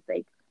realize,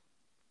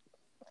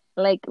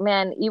 like,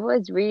 man, evil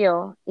is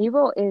real.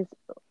 Evil is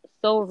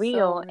so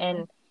real.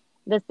 And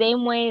the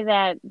same way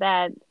that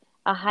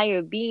a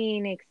higher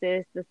being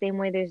exists, the same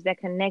way there's that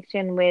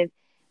connection with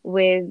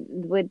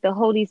the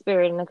Holy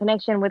Spirit and the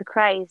connection with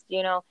Christ,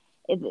 evil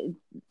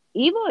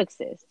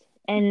exists.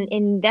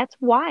 And that's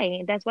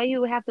why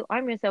you have to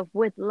arm yourself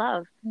with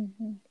love.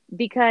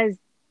 Because,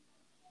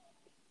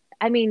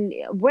 I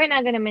mean, we're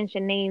not going to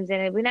mention names,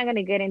 and we're not going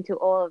to get into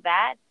all of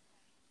that,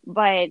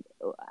 but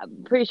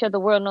I'm pretty sure the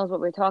world knows what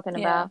we're talking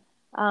about.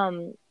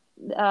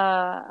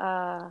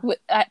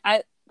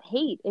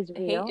 Hate is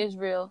real. Hate is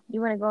real. You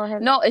want to go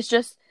ahead? No, it's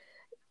just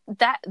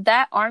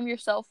that arm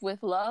yourself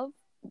with love.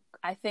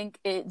 I think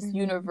it's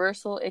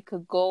universal. It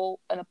could go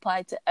and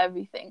apply to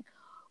everything.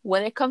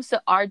 When it comes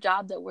to our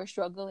job that we're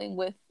struggling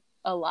with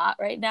a lot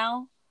right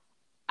now,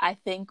 I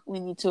think we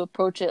need to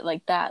approach it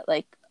like that.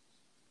 Like,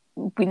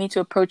 we need to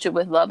approach it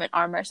with love and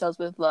arm ourselves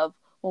with love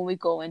when we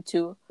go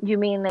into. You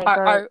mean like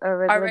our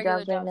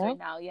regular jobs right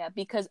now? Yeah,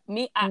 because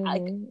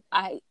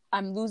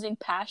I'm losing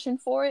passion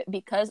for it,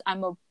 because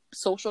I'm a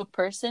social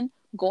person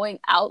going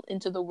out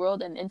into the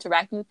world and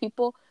interacting with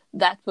people.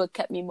 That's what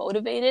kept me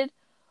motivated.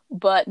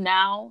 But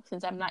now,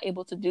 since I'm not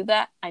able to do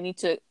that, I need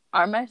to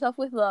arm myself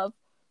with love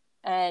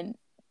and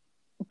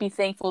be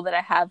thankful that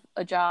I have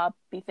a job,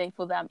 be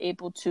thankful that I'm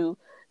able to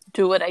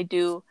do what I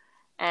do.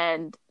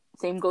 And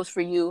same goes for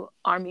you,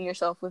 arming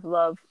yourself with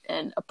love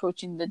and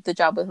approaching the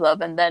job with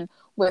love. And then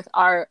with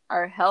our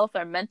health,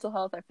 our mental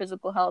health, our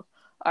physical health,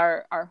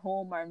 our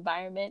home, our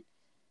environment,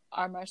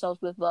 arm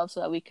ourselves with love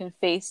so that we can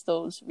face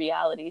those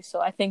realities. So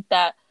I think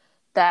that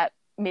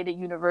made it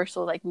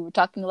universal. Like, we were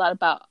talking a lot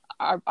about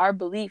our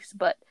beliefs,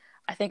 but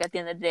I think at the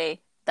end of the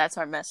day, that's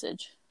our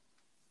message.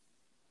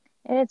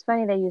 And it's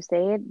funny that you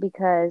say it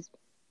because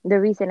the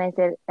reason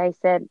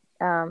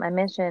I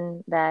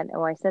mentioned that,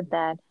 or I said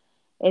that,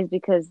 is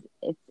because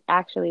it's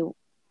actually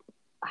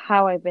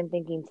how I've been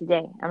thinking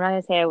today. I'm not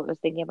gonna say I was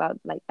thinking about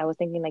like I was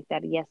thinking like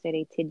that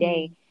yesterday.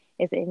 Today Mm.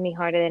 it's hitting me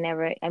harder than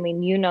ever. I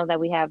mean, you know that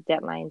we have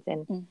deadlines,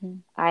 and Mm-hmm.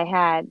 I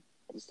had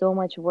so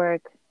much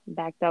work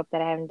backed up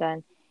that I haven't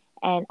done,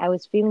 and I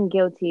was feeling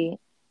guilty.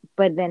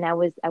 But then I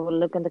would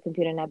look on the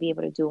computer and not be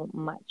able to do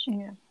much,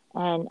 Yeah.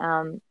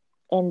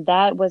 and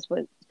that was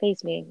what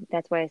faced me.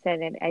 That's why I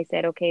said it. I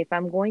said, okay, if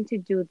I'm going to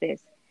do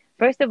this,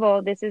 first of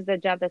all, this is the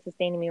job that's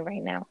sustaining me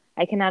right now.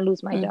 I cannot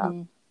lose my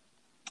job,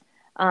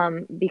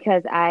 Mm-hmm.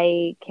 because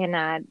I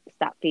cannot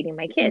stop feeding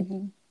my kids,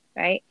 Mm-hmm.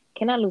 right?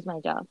 Cannot lose my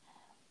job.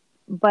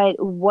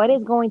 But what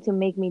is going to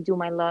make me do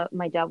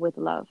my job with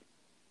love?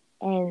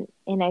 And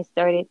I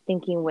started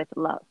thinking with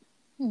love.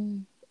 Mm-hmm.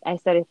 I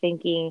started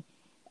thinking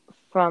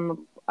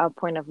from a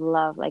point of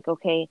love, like,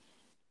 okay,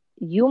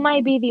 you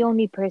might be the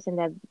only person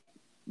that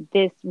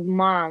this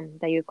mom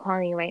that you're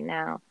calling right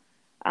now,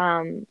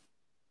 um,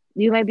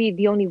 you might be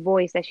the only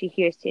voice that she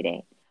hears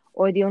today,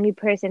 or the only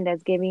person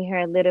that's giving her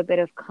a little bit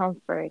of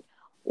comfort,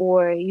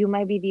 or you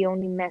might be the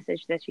only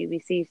message that she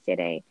receives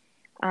today.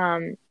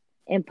 Um,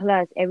 and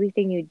plus,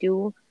 everything you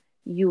do,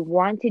 you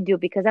want to do,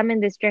 because I'm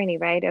in this journey,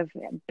 right, of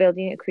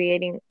building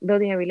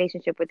a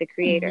relationship with the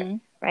Creator,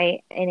 Mm-hmm.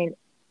 right, and in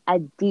a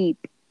deep,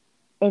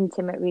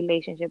 intimate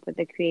relationship with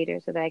the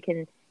Creator, so that I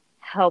can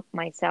help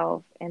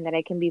myself and that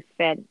I can be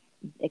fed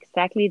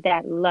exactly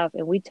that love.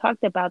 And we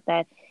talked about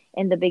that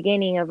in the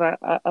beginning of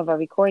our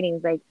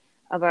recordings, like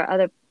of our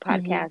other Mm-hmm.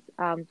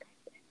 podcasts.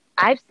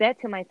 I've said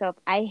to myself,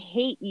 I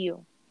hate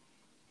you.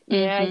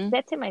 You know, I Mm-hmm.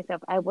 said to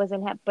myself, I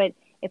wasn't happy. But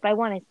if I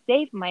want to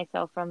save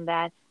myself from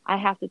that, I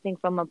have to think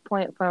I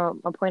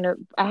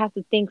have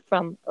to think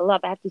from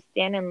love. I have to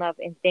stand in love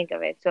and think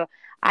of it. So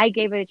I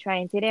gave it a try.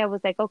 And today I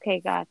was like, okay,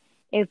 God,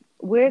 if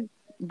we're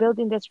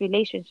building this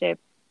relationship,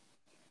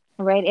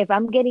 right? If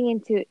I'm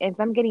getting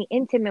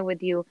intimate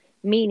with you,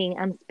 meaning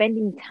I'm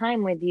spending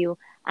time with you,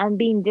 I'm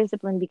being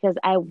disciplined because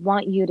I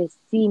want you to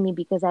see me,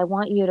 because I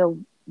want you to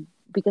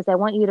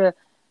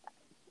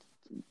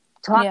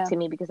talk Yeah. to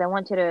me, because I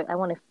want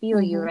to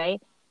feel you, Mm-hmm.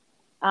 right?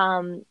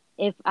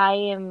 If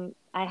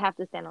I have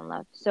to stand on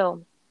love.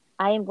 So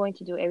I am going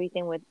to do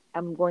everything with,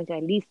 I'm going to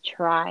at least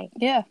try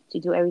Yeah. to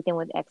do everything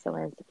with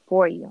excellence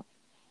for you.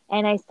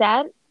 And I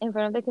sat in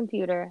front of the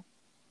computer,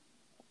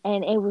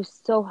 and it was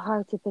so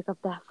hard to pick up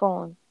that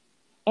phone.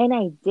 And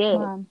I did.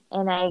 Wow.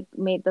 And I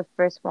made the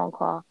first phone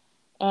call.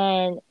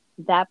 And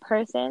that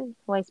person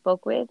who I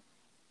spoke with,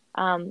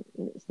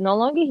 is no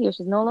longer here.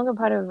 She's no longer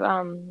part of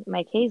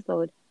my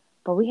caseload.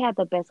 But we had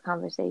the best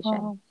conversation.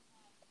 Wow.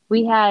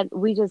 We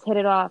just hit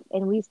it off,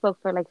 and we spoke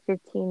for like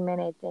 15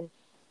 minutes. And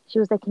she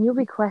was like, "Can you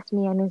request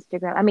me on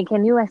Instagram? I mean,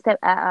 can you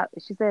accept?"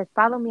 She said,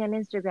 "Follow me on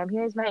Instagram.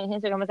 Here's my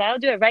Instagram." I was like, "I'll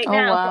do it right Oh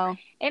now." wow.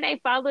 And I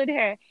followed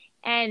her,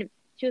 and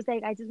she was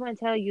like, "I just want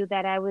to tell you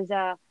that I'm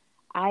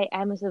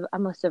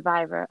a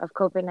survivor of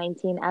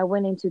COVID-19. I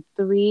went into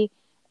 3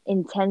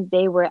 intense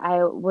days where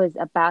I was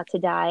about to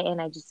die,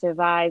 and I just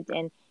survived.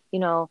 And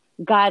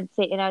God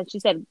saved."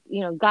 She said,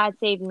 "God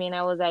saved me." And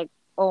I was like,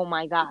 "Oh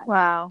my God."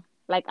 Wow.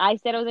 Like, I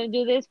said I was going to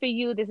do this for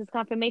you. This is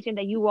confirmation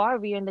that you are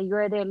real and that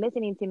you're there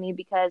listening to me,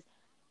 because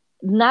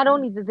not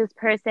only did this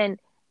person,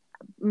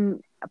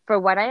 mm, for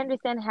what I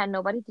understand, had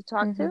nobody to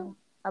talk Mm-hmm. to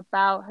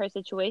about her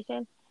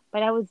situation,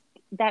 but I was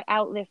that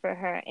outlet for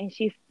her, and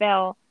she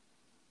felt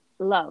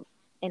love,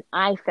 and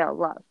I felt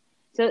love.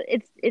 So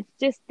it's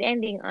just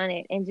standing on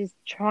it and just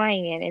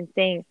trying it and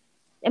saying,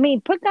 I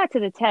mean, put God to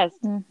the test.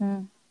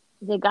 Mm-hmm.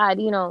 Say, God,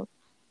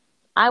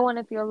 I want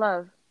to feel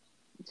love.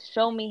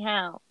 Show me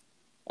how.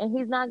 And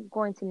he's not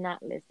going to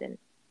not listen.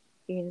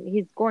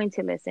 He's going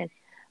to listen.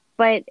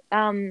 But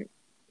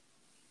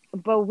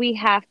we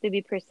have to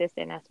be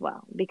persistent as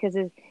well, because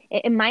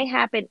it might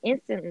happen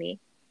instantly,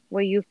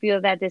 where you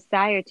feel that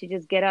desire to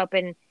just get up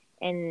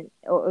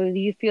or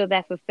you feel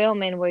that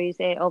fulfillment where you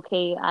say,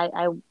 okay,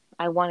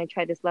 I want to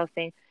try this love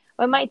thing.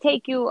 Or it might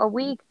take you a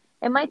week,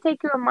 it might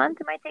take you a month,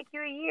 it might take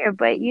you a year,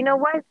 but you know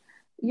what,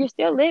 you're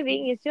still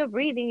living, you're still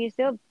breathing, you're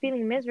still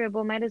feeling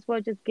miserable. Might as well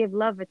just give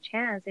love a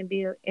chance and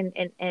be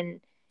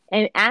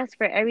and ask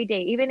for every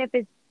day, even if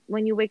it's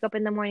when you wake up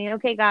in the morning.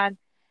 Okay, God,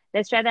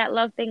 let's try that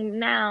love thing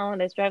now.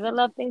 Let's try the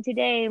love thing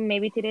today.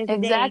 Maybe today's the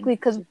day. Exactly,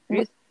 because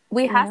we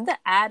You have know? to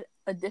add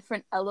a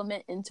different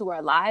element into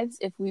our lives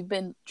if we've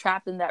been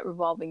trapped in that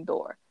revolving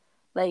door.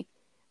 Like,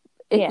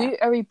 if Yeah. we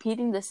are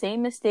repeating the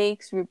same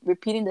mistakes,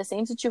 repeating the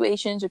same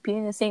situations,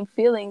 repeating the same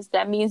feelings,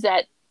 that means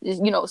that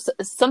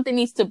something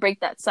needs to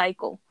break that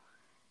cycle.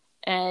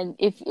 And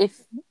if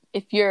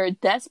you're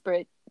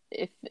desperate,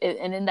 if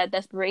and in that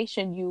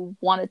desperation you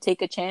want to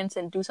take a chance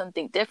and do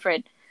something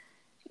different,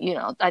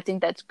 I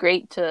think that's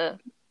great to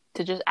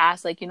just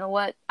ask, like, you know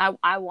what,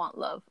 I want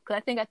love, because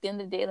I think at the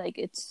end of the day, like,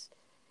 it's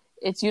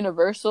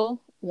universal,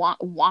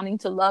 wanting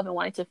to love and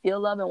wanting to feel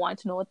love and wanting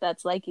to know what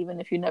that's like, even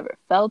if you never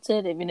felt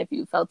it, even if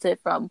you felt it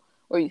from,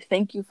 or you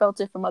think you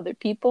felt it from other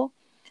people.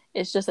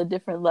 It's just a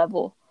different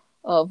level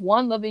of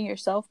one, loving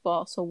yourself, but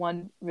also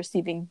one,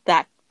 receiving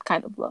that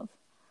kind of love.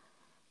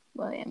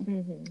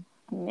 William.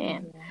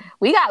 Man,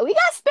 we got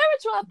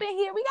spiritual up in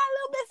here. We got a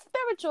little bit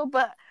spiritual,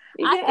 but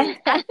I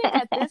think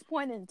at this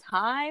point in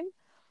time,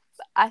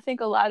 I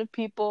think a lot of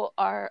people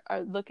are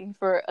looking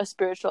for a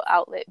spiritual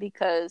outlet,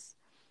 because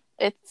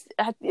it's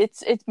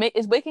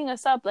waking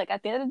us up. Like,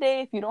 at the end of the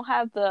day, if you don't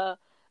have the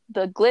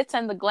glitz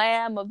and the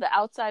glam of the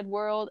outside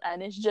world,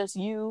 and it's just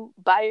you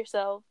by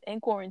yourself in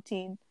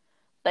quarantine,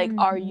 like,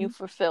 are you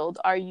fulfilled?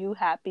 Are you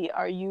happy?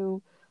 Are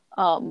you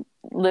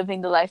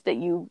living the life that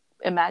you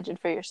imagined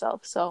for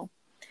yourself? So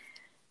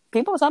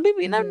some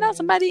people, you never know,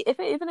 somebody,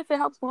 even if it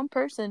helps one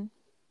person,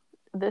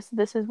 this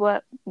is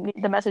what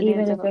the message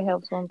even if it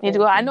helps one person. Needs to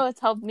go. I know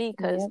it's helped me,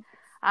 because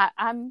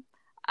I'm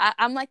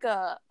like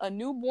a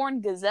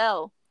newborn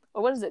gazelle,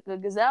 or what is it? A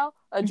gazelle,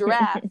 a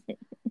giraffe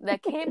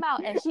that came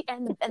out, and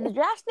the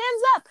giraffe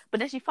stands up, but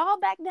then she falls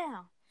back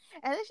down,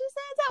 and then she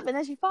stands up, and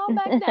then she falls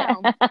back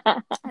down,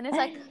 and it's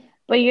like.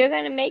 But you're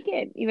gonna make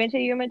it.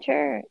 Eventually, you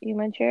mature.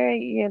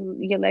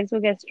 Your legs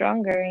will get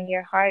stronger, and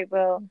your heart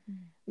will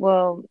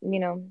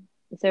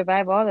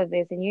survive all of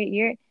this. And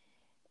you're.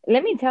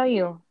 Let me tell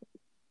you,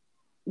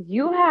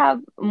 you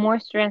have more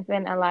strength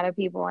than a lot of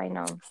people I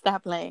know.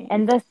 Stop playing.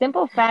 And the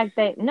simple fact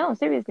that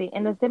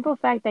the simple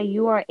fact that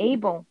you are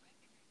able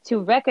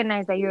to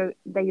recognize that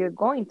you're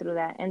going through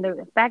that, and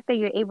the fact that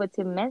you're able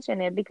to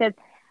mention it, because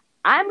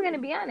I'm gonna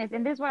be honest,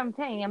 and this is what I'm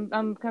saying.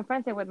 I'm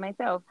confronted with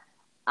myself.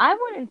 I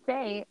wouldn't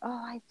say, "Oh,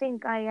 I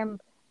think I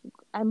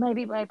might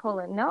be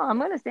bipolar." No, I'm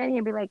gonna stand here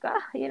and be like, "Oh,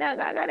 I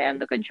got it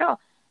under control."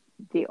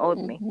 The old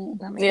me.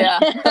 Yeah.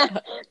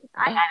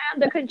 I got it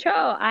under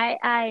control.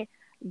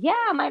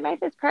 Yeah, my life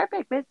is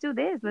perfect. Let's do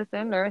this. Let's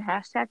learn.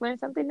 #learn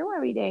something new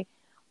every day.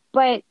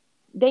 But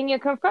then you're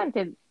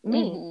confronted,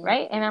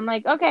 right? And I'm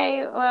like,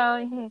 okay,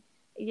 well,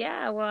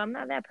 yeah, well, I'm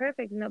not that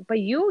perfect. No, but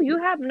you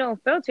have no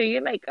filter.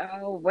 You're like,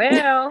 oh,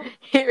 well,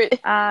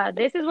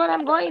 this is what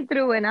I'm going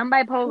through, and I'm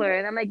bipolar.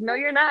 And I'm like, no,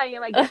 you're not.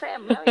 You're like, yes, I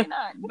am. No, you're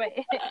not.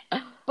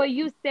 But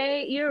you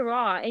say you're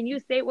raw, and you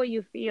say what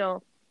you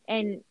feel,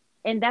 and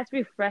that's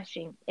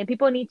refreshing. And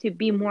people need to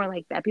be more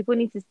like that. People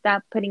need to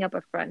stop putting up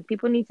a front.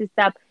 People need to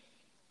stop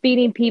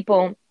feeding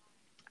people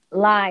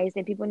lies,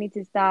 and people need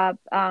to stop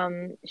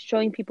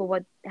showing people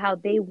how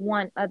they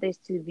want others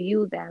to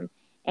view them,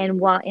 and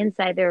while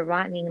inside they're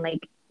rotting.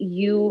 Like,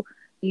 you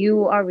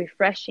are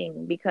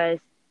refreshing, because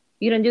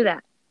you don't do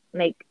that.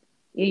 Like,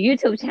 your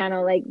YouTube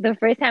channel, like, the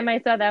first time I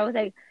saw that, I was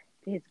like,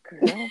 this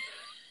girl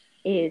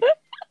is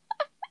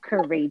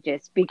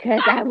courageous,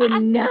 because I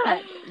would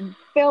not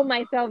film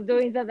myself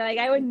doing something. Like,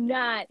 I would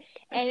not,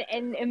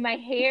 and my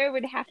hair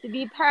would have to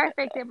be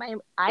perfect, and my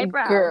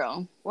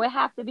eyebrows would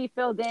have to be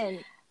filled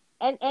in,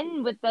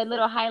 and with the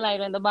little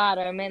highlighter on the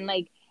bottom, and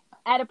like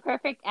at a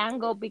perfect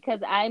angle,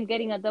 because I'm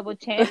getting a double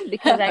chin,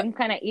 because I'm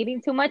kind of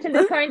eating too much in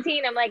this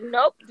quarantine. I'm like,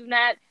 nope, do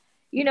not,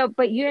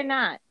 but you're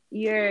not.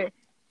 You're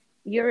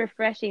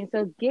refreshing.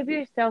 So give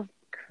yourself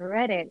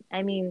credit.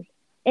 I mean,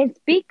 and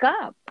speak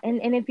up.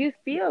 And if you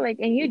feel like,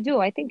 and you do,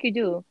 I think you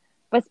do,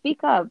 but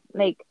speak up.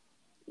 Like,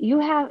 you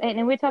have,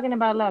 and we're talking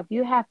about love.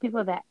 You have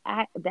people that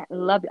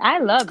love you. I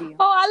love you.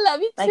 Oh, I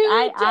love you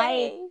too,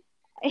 Jay.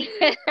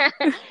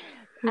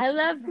 I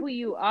love who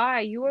you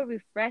are. You are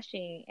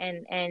refreshing,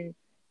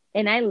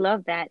 and I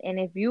love that. And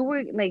if you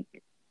were like,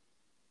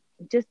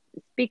 just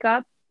speak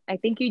up. I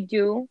think you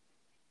do.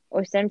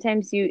 Or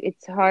sometimes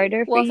it's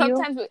harder for you. Well,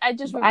 sometimes I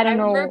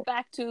revert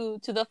back to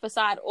the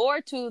facade,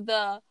 or to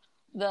the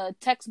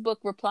textbook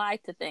reply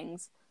to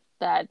things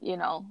that,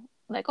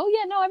 like, oh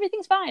yeah, no,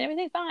 everything's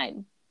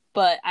fine.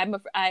 But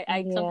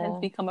I sometimes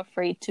become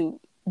afraid to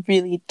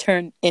really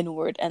turn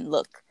inward and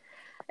look.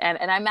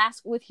 And I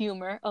mask with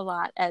humor a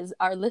lot, as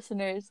our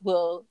listeners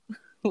will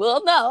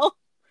know.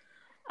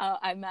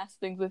 I mask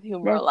things with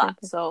humor a lot.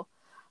 So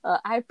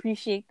I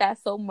appreciate that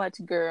so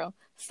much, girl.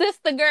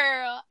 Sister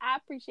girl, I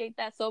appreciate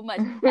that so much.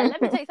 And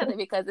let me tell you something,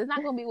 because it's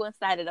not going to be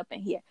one-sided up in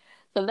here.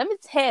 So let me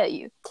tell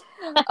you,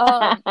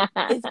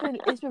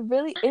 it's been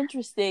really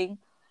interesting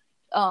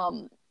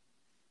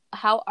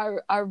how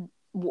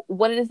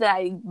what it is that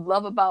I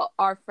love about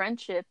our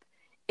friendship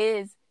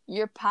is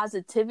your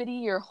positivity,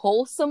 your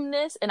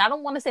wholesomeness. And I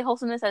don't want to say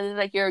wholesomeness as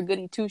like you're a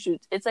goody two-shoes.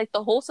 It's like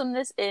the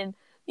wholesomeness in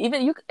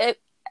even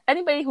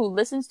anybody who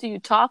listens to you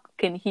talk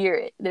can hear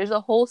it. There's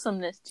a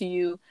wholesomeness to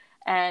you,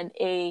 and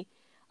a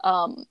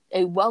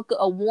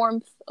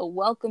warmth, a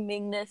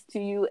welcomingness to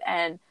you,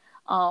 and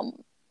I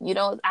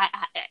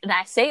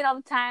say it all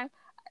the time.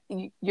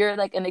 You're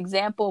like an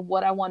example of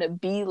what I want to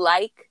be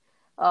like.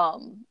 You're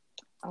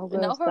a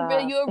role model,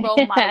 girl. You're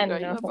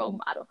a role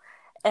model,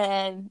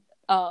 and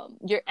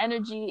your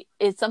energy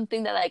is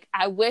something that, like,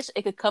 I wish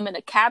it could come in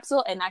a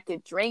capsule and I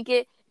could drink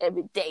it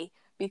every day,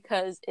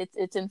 because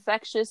it's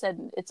infectious,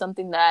 and it's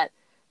something that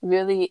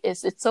really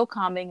it's so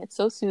calming, it's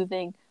so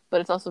soothing, but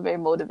it's also very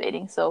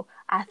motivating. So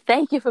I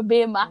thank you for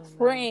being my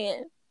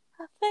friend.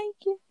 I thank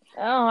you.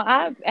 Oh,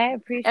 I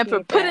appreciate and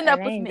for putting up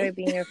with me. I enjoy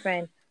being your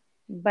friend.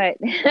 But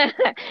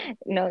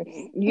no,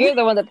 you're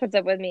the one that puts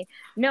up with me.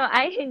 No,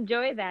 I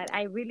enjoy that.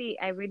 I really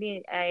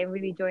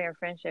enjoy our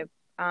friendship.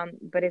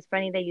 But it's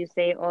funny that you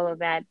say all of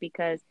that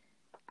because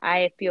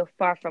I feel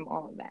far from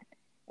all of that.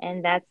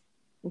 And that's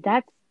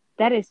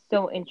that is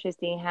so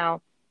interesting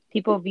how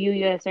people view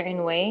you a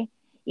certain way.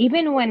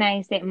 Even when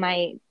I say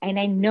and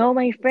I know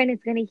my friend is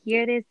gonna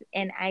hear this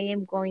and I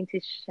am going to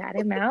shout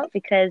him out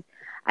because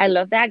I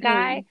love that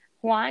guy. Mm.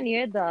 Juan,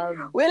 you're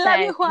the We love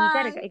you, best.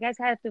 Juan. You guys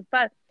have to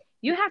follow.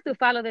 You have to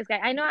follow this guy.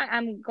 I know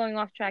I'm going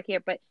off track here,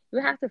 but you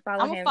have to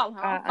follow I'm gonna him follow him.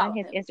 I'm gonna on follow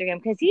his him.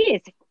 Instagram because he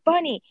is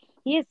funny.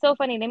 He is so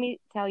funny. Let me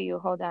tell you.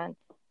 Hold on.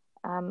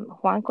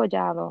 Juan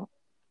Collado,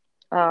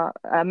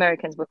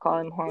 Americans would call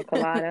him Juan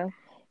Collado,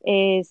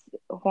 is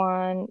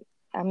Juan.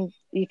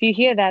 If you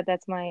hear that,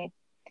 that's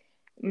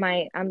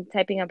I'm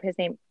typing up his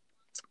name.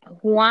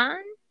 Juan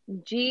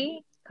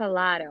G.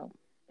 Collado.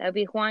 That would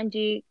be Juan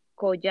G.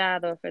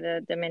 Collado for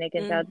the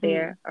Dominicans out Mm-hmm.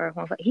 there. Or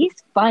he's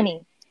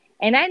funny,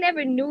 and I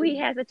never knew he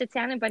had such a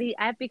talent. But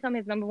I've become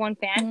his number one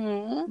fan.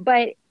 Mm-hmm.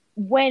 But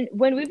when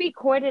we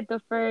recorded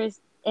the first,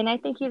 and I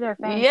think he's our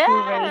fan too,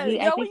 right?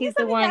 Yeah, I yo, when think you he's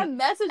the sent me one. that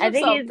message I of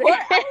think support,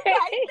 I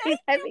was like,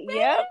 "Thank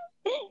yep.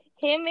 you,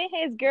 Him and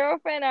his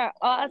girlfriend are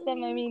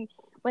awesome. I babe." mean,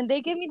 when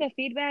they give me the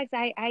feedbacks,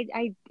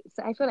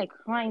 so I feel like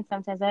crying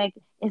sometimes. Like,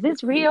 is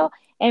this real?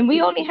 And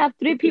we only have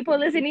three people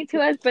listening to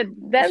us, but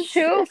them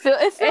two,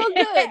 It feel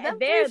good. Them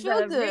three they're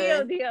feel the real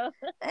good. deal.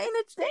 Ain't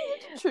it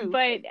the truth?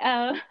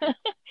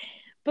 But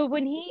but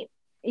when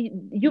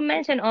you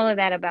mentioned all of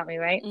that about me,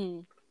 right?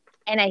 Mm.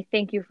 And I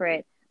thank you for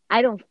it.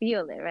 I don't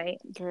feel it, right?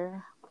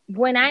 Girl.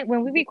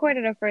 When we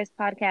recorded our first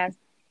podcast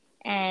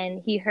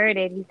and he heard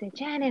it, he said,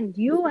 Shannon,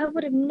 I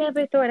would have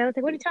never thought. I was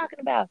like, what are you talking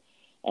about?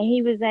 And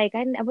he was like,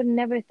 I would have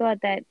never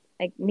thought that,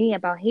 like me,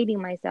 about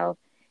hating myself.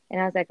 And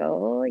I was like,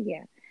 oh,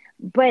 yeah.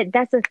 But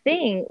that's the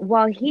thing.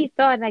 While he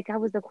thought like I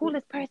was the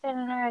coolest person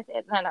on earth,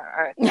 not on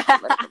earth, that's a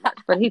little too much,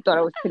 but he thought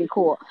it was pretty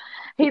cool.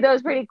 He thought it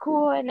was pretty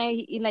cool and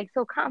he like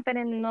so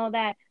confident and all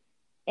that.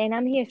 And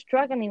I'm here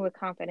struggling with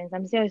confidence.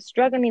 I'm still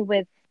struggling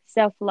with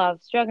self love,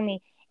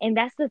 struggling. And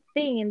that's the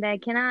thing, and that I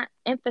cannot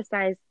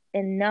emphasize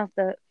enough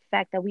the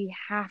fact that we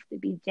have to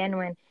be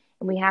genuine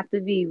and we have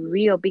to be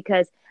real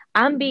because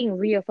I'm being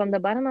real from the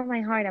bottom of my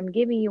heart. I'm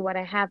giving you what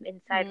I have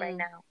inside right Mm.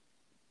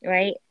 now,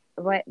 right?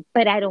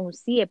 But I don't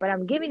see it, but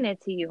I'm giving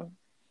it to you,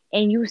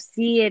 and you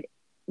see it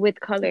with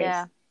colors,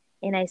 Yeah.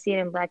 and I see it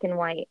in black and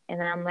white,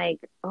 and I'm like,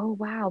 oh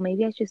wow,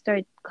 maybe I should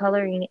start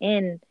coloring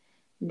in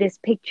this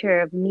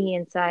picture of me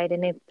inside,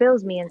 and it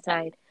fills me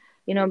inside,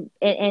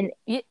 and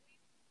Yeah.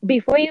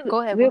 before you, Go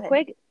ahead. Go real ahead.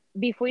 quick,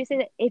 before you say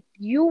that, if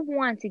you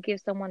want to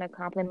give someone a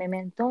compliment,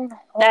 man, don't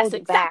That's hold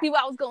back. exactly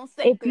what I was gonna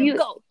say, If girl. you,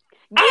 Go.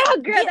 Get oh,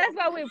 him. girl, Get that's him.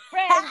 why we're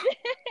friends.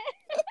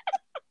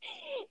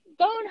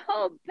 Don't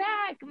hold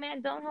back,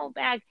 man. Don't hold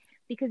back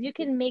because you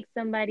can make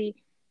somebody.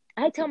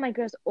 I tell my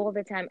girls all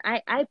the time.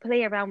 I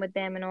play around with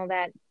them and all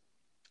that.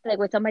 Like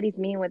when somebody's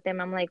mean with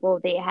them, I'm like, well,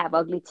 they have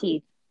ugly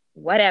teeth.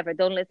 Whatever.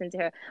 Don't listen to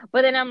her.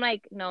 But then I'm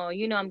like, no,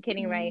 I'm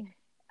kidding, right?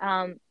 Mm.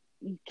 Um,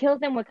 kill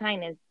them with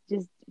kindness.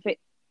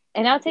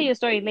 And I'll tell you a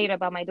story later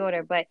about my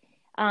daughter. But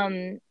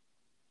um,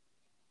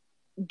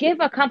 give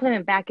a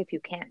compliment back if you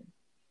can.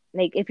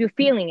 Like if you're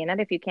feeling it, not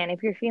if you can.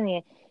 If you're feeling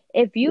it,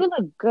 if you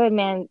look good,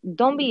 man,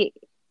 don't be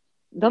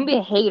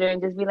a hater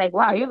and just be like,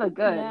 wow, you look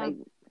good. Yeah. Like,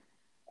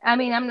 I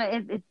mean, I'm not.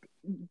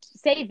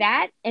 Say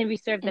that and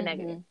reserve the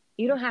negative. Mm-hmm.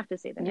 You don't have to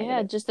say the Yeah.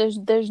 negative. Just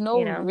there's no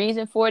You know.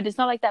 reason for it. It's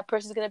not like that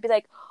person's gonna be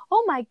like,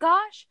 oh my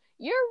gosh,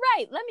 you're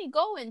right. Let me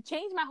go and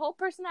change my whole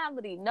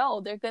personality.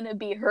 No, they're gonna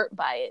be hurt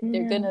by it.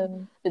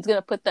 No, It's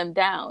gonna put them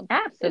down.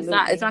 It's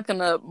absolutely. not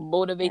gonna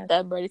motivate Yes.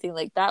 them or anything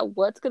like that.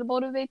 What's gonna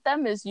motivate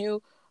them is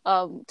you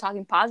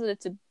talking positive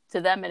to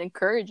them and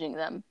encouraging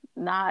them,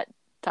 not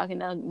talking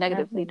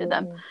negatively to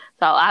them.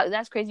 Absolutely. So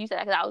that's crazy you said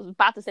that because I was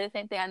about to say the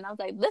same thing and I was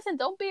like, listen,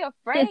 don't be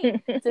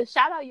afraid to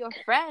shout out your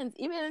friends,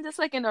 even just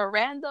like in a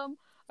random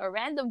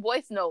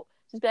voice note.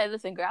 Just be like,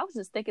 listen, girl, I was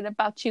just thinking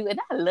about you and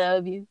I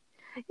love you.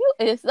 You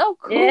is so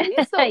cool. Yeah.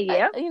 You so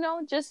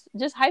Yep.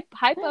 just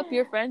hype up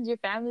your friends, your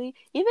family.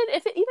 Even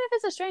if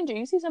it's a stranger,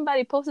 you see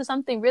somebody posted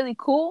something really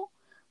cool,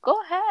 go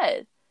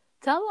ahead,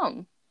 tell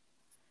them.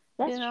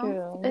 That's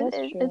true. It, That's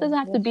it, it true. doesn't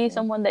have to That's be true.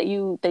 someone that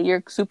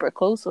you're super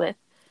close with.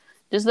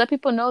 Just let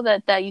people know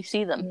that you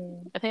see them.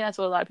 Mm, I think that's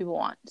what a lot of people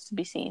want, just to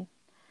be seen.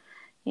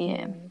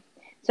 Yeah. mm.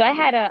 So I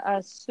had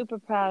a super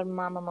proud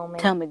mama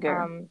moment Tell me,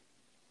 girl.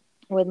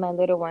 with my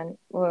little one.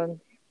 Well,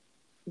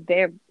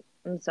 they're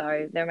I'm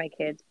sorry, they're my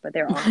kids, but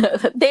they're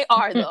awesome. They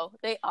are though.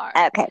 They are.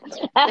 Okay.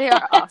 They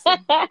are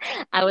awesome.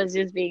 I was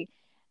just being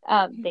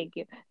thank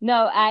you.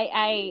 No,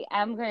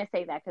 I'm gonna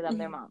say that because I'm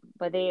their mom,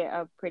 but they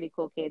are pretty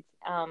cool kids.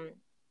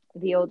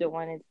 The older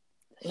one is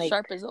like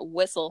Sharp as a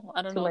whistle.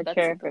 I don't too know if that's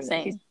mature a for me.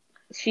 saying.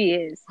 She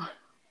is.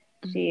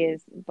 She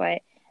is.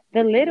 But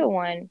the little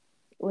one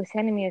was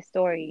sending me a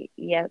story.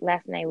 Yeah,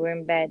 last night we were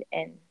in bed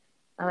and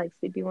I like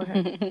sleeping with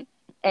her.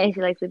 And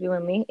she likes sleeping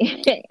with me.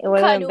 And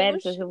we were in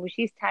bed, so Kadosh. when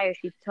she's tired,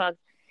 she talks.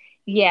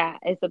 Yeah,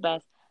 it's the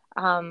best.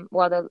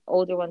 While the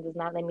older one does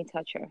not let me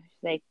touch her.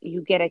 She's like,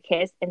 you get a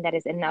kiss, and that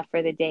is enough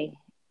for the day.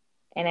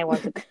 And I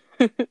want to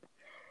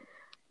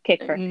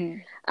kick her.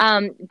 Mm.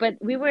 But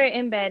we were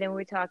in bed and we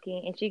were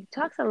talking, and she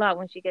talks a lot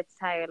when she gets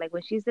tired. Like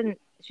when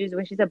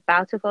when she's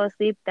about to fall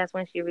asleep, that's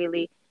when she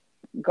really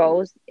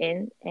goes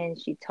in and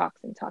she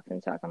talks and talks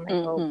and talks. I'm like,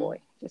 oh Mm-hmm.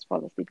 boy, just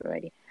fall asleep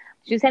already.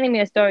 She was telling me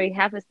a story,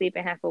 half asleep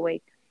and half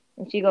awake,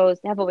 and she goes,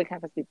 half awake,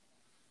 half asleep.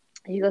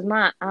 And she goes,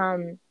 Ma,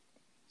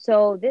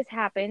 so this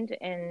happened,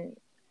 and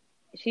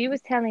she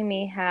was telling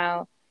me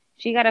how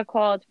she got a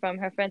call from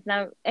her friends.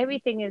 Now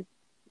everything is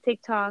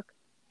TikTok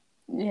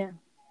Yeah.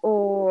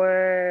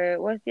 or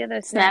what's the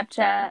other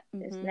Snapchat, Snapchat.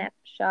 Mm-hmm.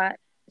 Snapshot,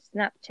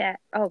 Snapchat.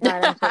 Oh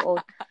God, I'm so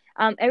old.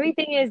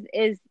 Everything is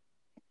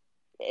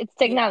it's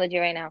Yeah. technology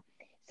right now.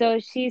 So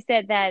she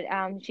said that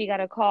she got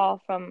a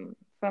call from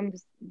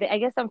I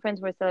guess some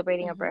friends were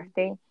celebrating a Mm-hmm.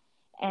 birthday,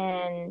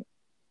 and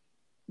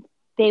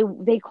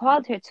they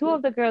called her. Two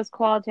of the girls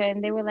called her,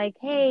 and they were like,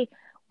 "Hey,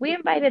 we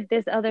invited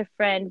this other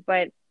friend,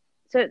 but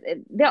so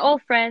they're all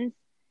friends.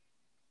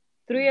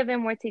 Three of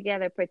them were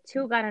together, but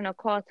two got on a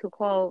call to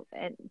call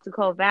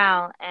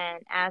Val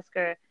and ask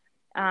her,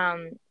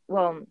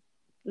 well,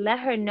 let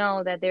her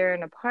know that they're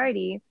in a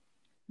party,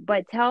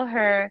 but tell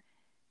her,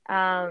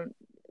 um,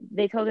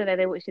 they told her that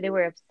they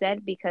were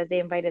upset because they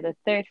invited a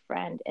third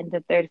friend and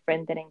the third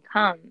friend didn't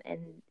come.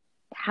 And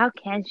how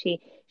can she?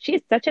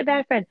 She's such a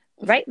bad friend,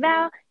 right,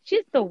 Val?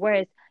 She's the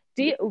worst.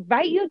 Do you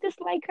right? You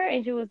dislike her?"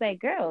 And she was like,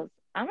 "Girls,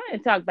 I'm not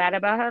gonna talk bad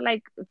about her.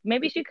 Like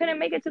maybe she couldn't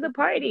make it to the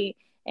party."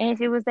 And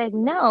she was like,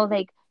 "No,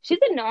 like she's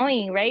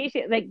annoying, right?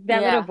 She like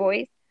that little Yeah.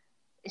 voice."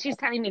 She's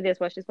telling me this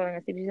while she's falling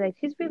asleep. She's like,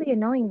 "She's really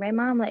annoying, right,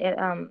 Mom? Like,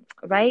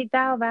 right,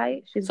 Val,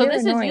 right? She's So really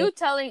this is annoying." you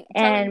telling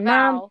And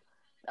Mom, Val,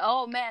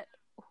 oh man,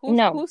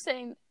 no, who's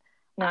saying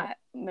no. I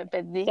me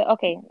perdí. So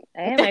okay,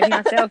 I am making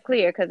myself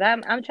clear because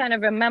I'm trying to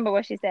remember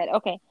what she said.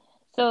 Okay,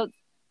 so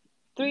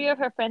three of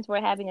her friends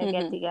were having a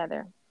get Mm-hmm.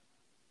 together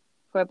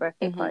for a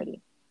birthday Mm-hmm.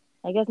 party.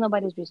 I guess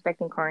nobody's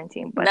respecting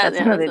quarantine, but That that's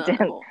yeah, that's another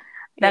another whole.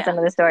 that's Yeah.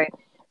 another story.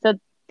 So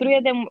three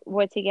of them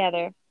were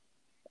together.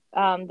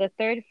 The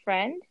third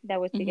friend that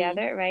was Mm-hmm.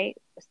 together, right,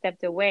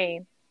 stepped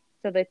away.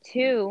 So the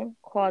two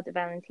called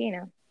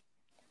Valentina,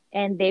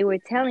 and they were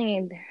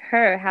telling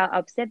her how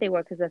upset they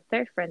were because the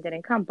third friend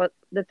didn't come, but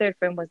the third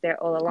friend was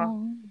there all along.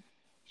 Oh.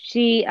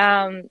 She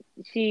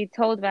she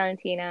told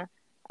Valentina,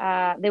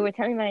 they were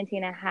telling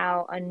Valentina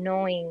how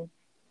annoying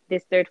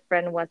this third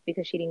friend was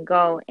because she didn't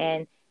go,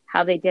 and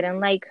how they didn't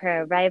like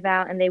her, right,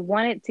 Val? And they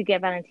wanted to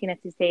get Valentina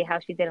to say how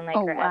she didn't like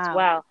Oh her as wow.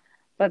 well.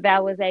 But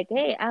Val was like,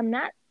 "Hey, I'm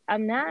not,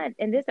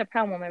 and this is a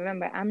problem,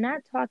 remember, I'm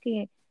not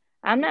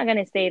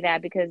gonna say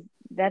that because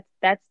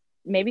that's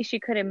maybe she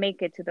couldn't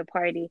make it to the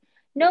party.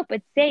 No,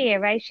 but say it,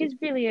 right? She's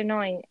really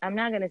annoying. I'm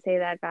not gonna say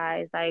that,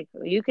 guys. Like,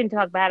 you can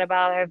talk bad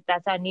about her if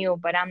that's on you,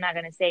 but I'm not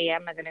gonna say it.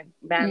 I'm not gonna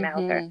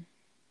badmouth her." Mm-hmm.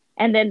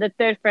 And then the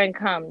third friend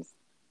comes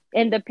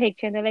in the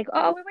picture, and they're like,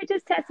 "Oh, we were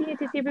just testing you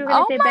to see if we were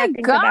gonna Oh say my bad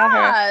things about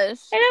her."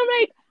 gosh. And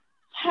I'm like,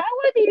 how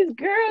are these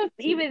girls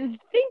even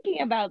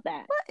thinking about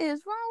that? What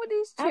is wrong with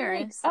these I'm like,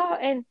 cherries? oh,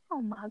 and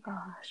Oh my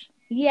gosh.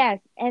 yes,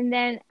 and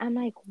then I'm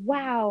like,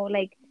 wow,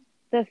 like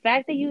the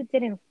fact that you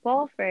didn't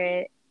fall for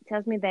it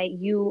tells me that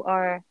you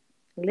are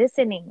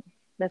listening.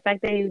 The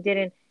fact that you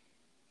didn't,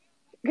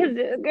 because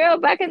girl,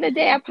 back in the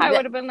day, I probably That,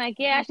 would have been like,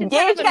 yeah, she's kind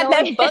yeah, of she got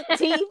that annoying. buck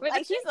teeth.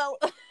 Like she's so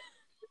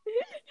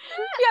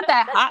she got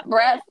that hot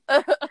breath.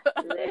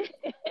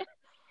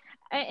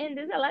 And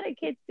there's a lot of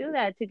kids do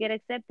that to get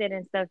accepted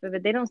and stuff,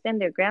 but they don't stand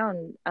their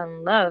ground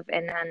on love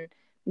and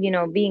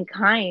on, being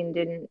kind.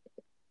 And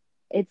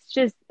it's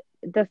just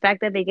the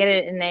fact that they get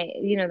it, and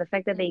the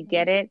fact that they Mm-hmm.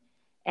 get it,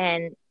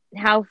 and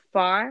how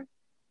far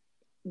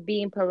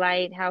being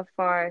polite, how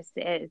far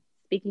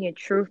speaking your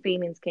true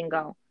feelings can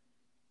go.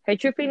 Her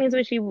true feelings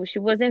was she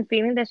wasn't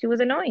feeling that she was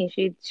annoying.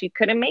 She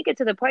couldn't make it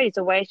to the party,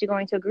 so why is she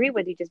going to agree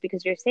with you just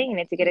because you're saying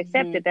it to get Mm-hmm.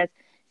 accepted? That's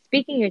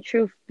speaking your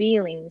true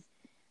feelings.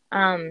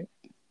 Um,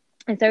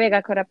 and sorry I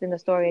got caught up in the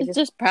story. I It's just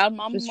just proud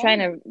mama was trying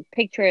moment. to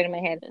picture it in my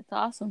head. It's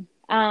awesome.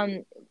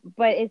 Um,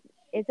 but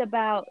it's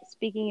about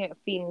speaking your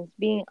feelings,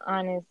 being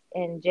honest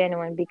and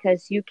genuine,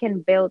 because you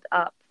can build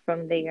up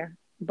from there.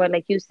 But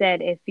like you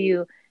said, if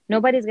you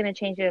nobody's gonna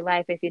change your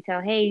life if you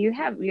tell, hey, you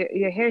have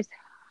your hair's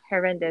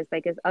horrendous,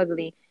 like it's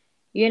ugly.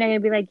 You're not gonna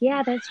be like,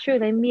 yeah, that's true.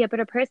 Let me be a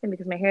better person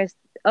because my hair is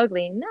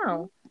ugly.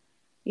 No,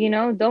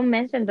 don't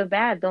mention the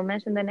bad, don't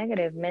mention the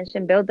negative.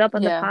 Mention build up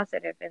on the Yeah.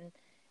 positive, and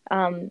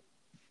um,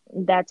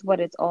 that's what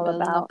it's all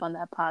Building about. up on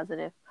that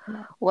positive.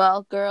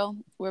 Well, girl,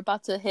 we're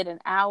about to hit an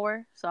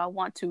hour, so I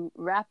want to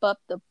wrap up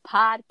the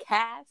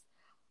podcast.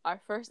 Our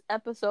first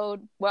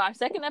episode, well, our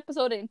second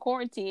episode in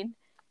quarantine,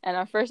 and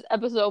our first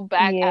episode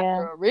back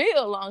after Yeah. a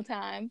real long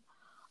time.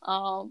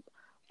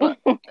 But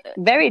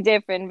Very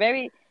different.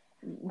 Very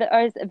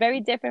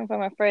different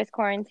from our first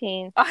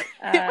quarantine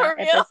for real,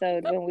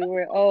 episode when we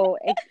were all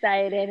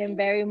excited and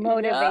very yep,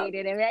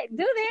 motivated and like, do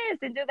this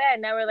and do that.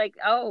 And now we're like,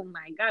 oh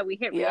my God, we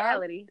hit yep.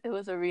 reality. It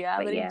was a But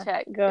reality yeah,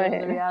 check. go It was a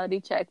ahead. reality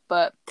check.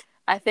 But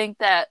I think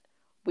that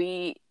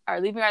we are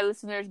leaving our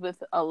listeners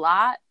with a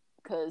lot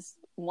because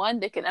one,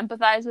 they can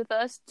empathize with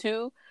us.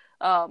 Two,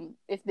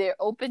 if they're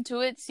open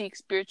to it, seek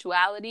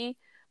spirituality.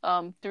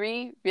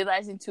 Three,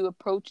 realizing to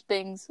approach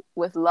things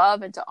with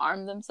love and to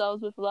arm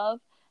themselves with love.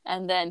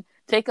 And then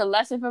take a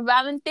lesson from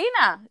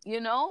Valentina,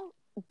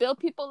 build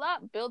people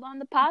up, build on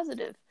the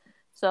positive.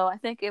 So I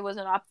think it was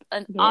an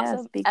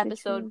awesome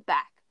episode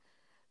back.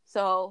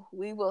 So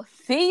we will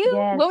see you.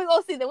 Yes. When we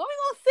gonna see them? When we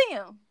gonna see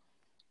them?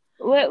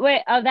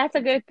 Wait. Oh, that's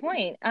a good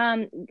point.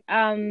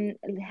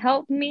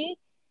 Help me.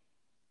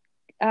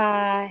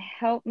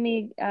 Help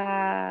me.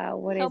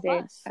 What help is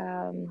us.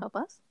 it? Help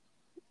us.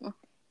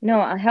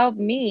 No, help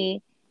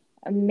me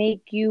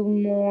make you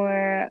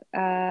more.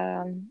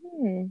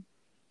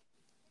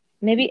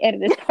 Maybe edit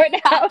this part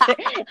out.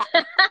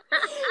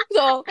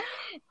 So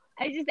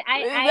let's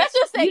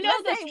just say,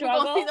 the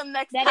struggle see them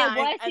next that time,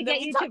 it was to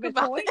get you to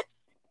record.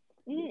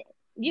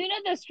 You know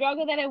the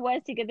struggle that it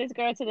was to get this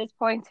girl to this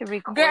point to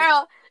record.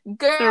 Girl,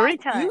 3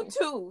 times. You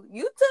too.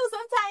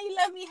 Sometimes you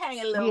let me hang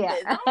a little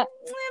bit.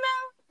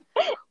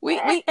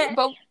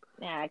 But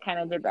yeah, I kind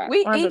of did that.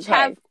 We each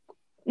have.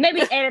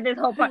 Maybe edit this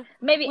whole part.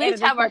 Maybe edit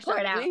this whole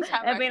part out.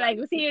 I'll be like,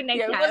 we'll see you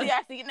next time. Really,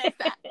 see you next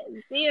time.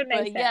 See you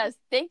next time. Yes,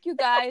 thank you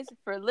guys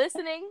for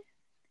listening.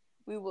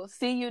 We will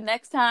see you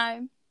next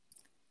time.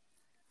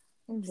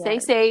 Yes. Stay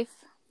safe.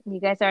 You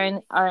guys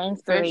are our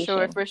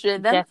inspiration. For sure.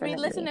 Them Definitely.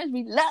 3 listeners,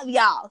 we love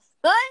y'all.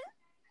 Son.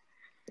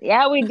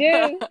 Yeah, we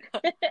do.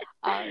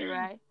 All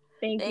right.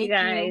 Thank you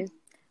guys.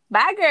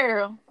 Bye,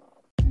 girl.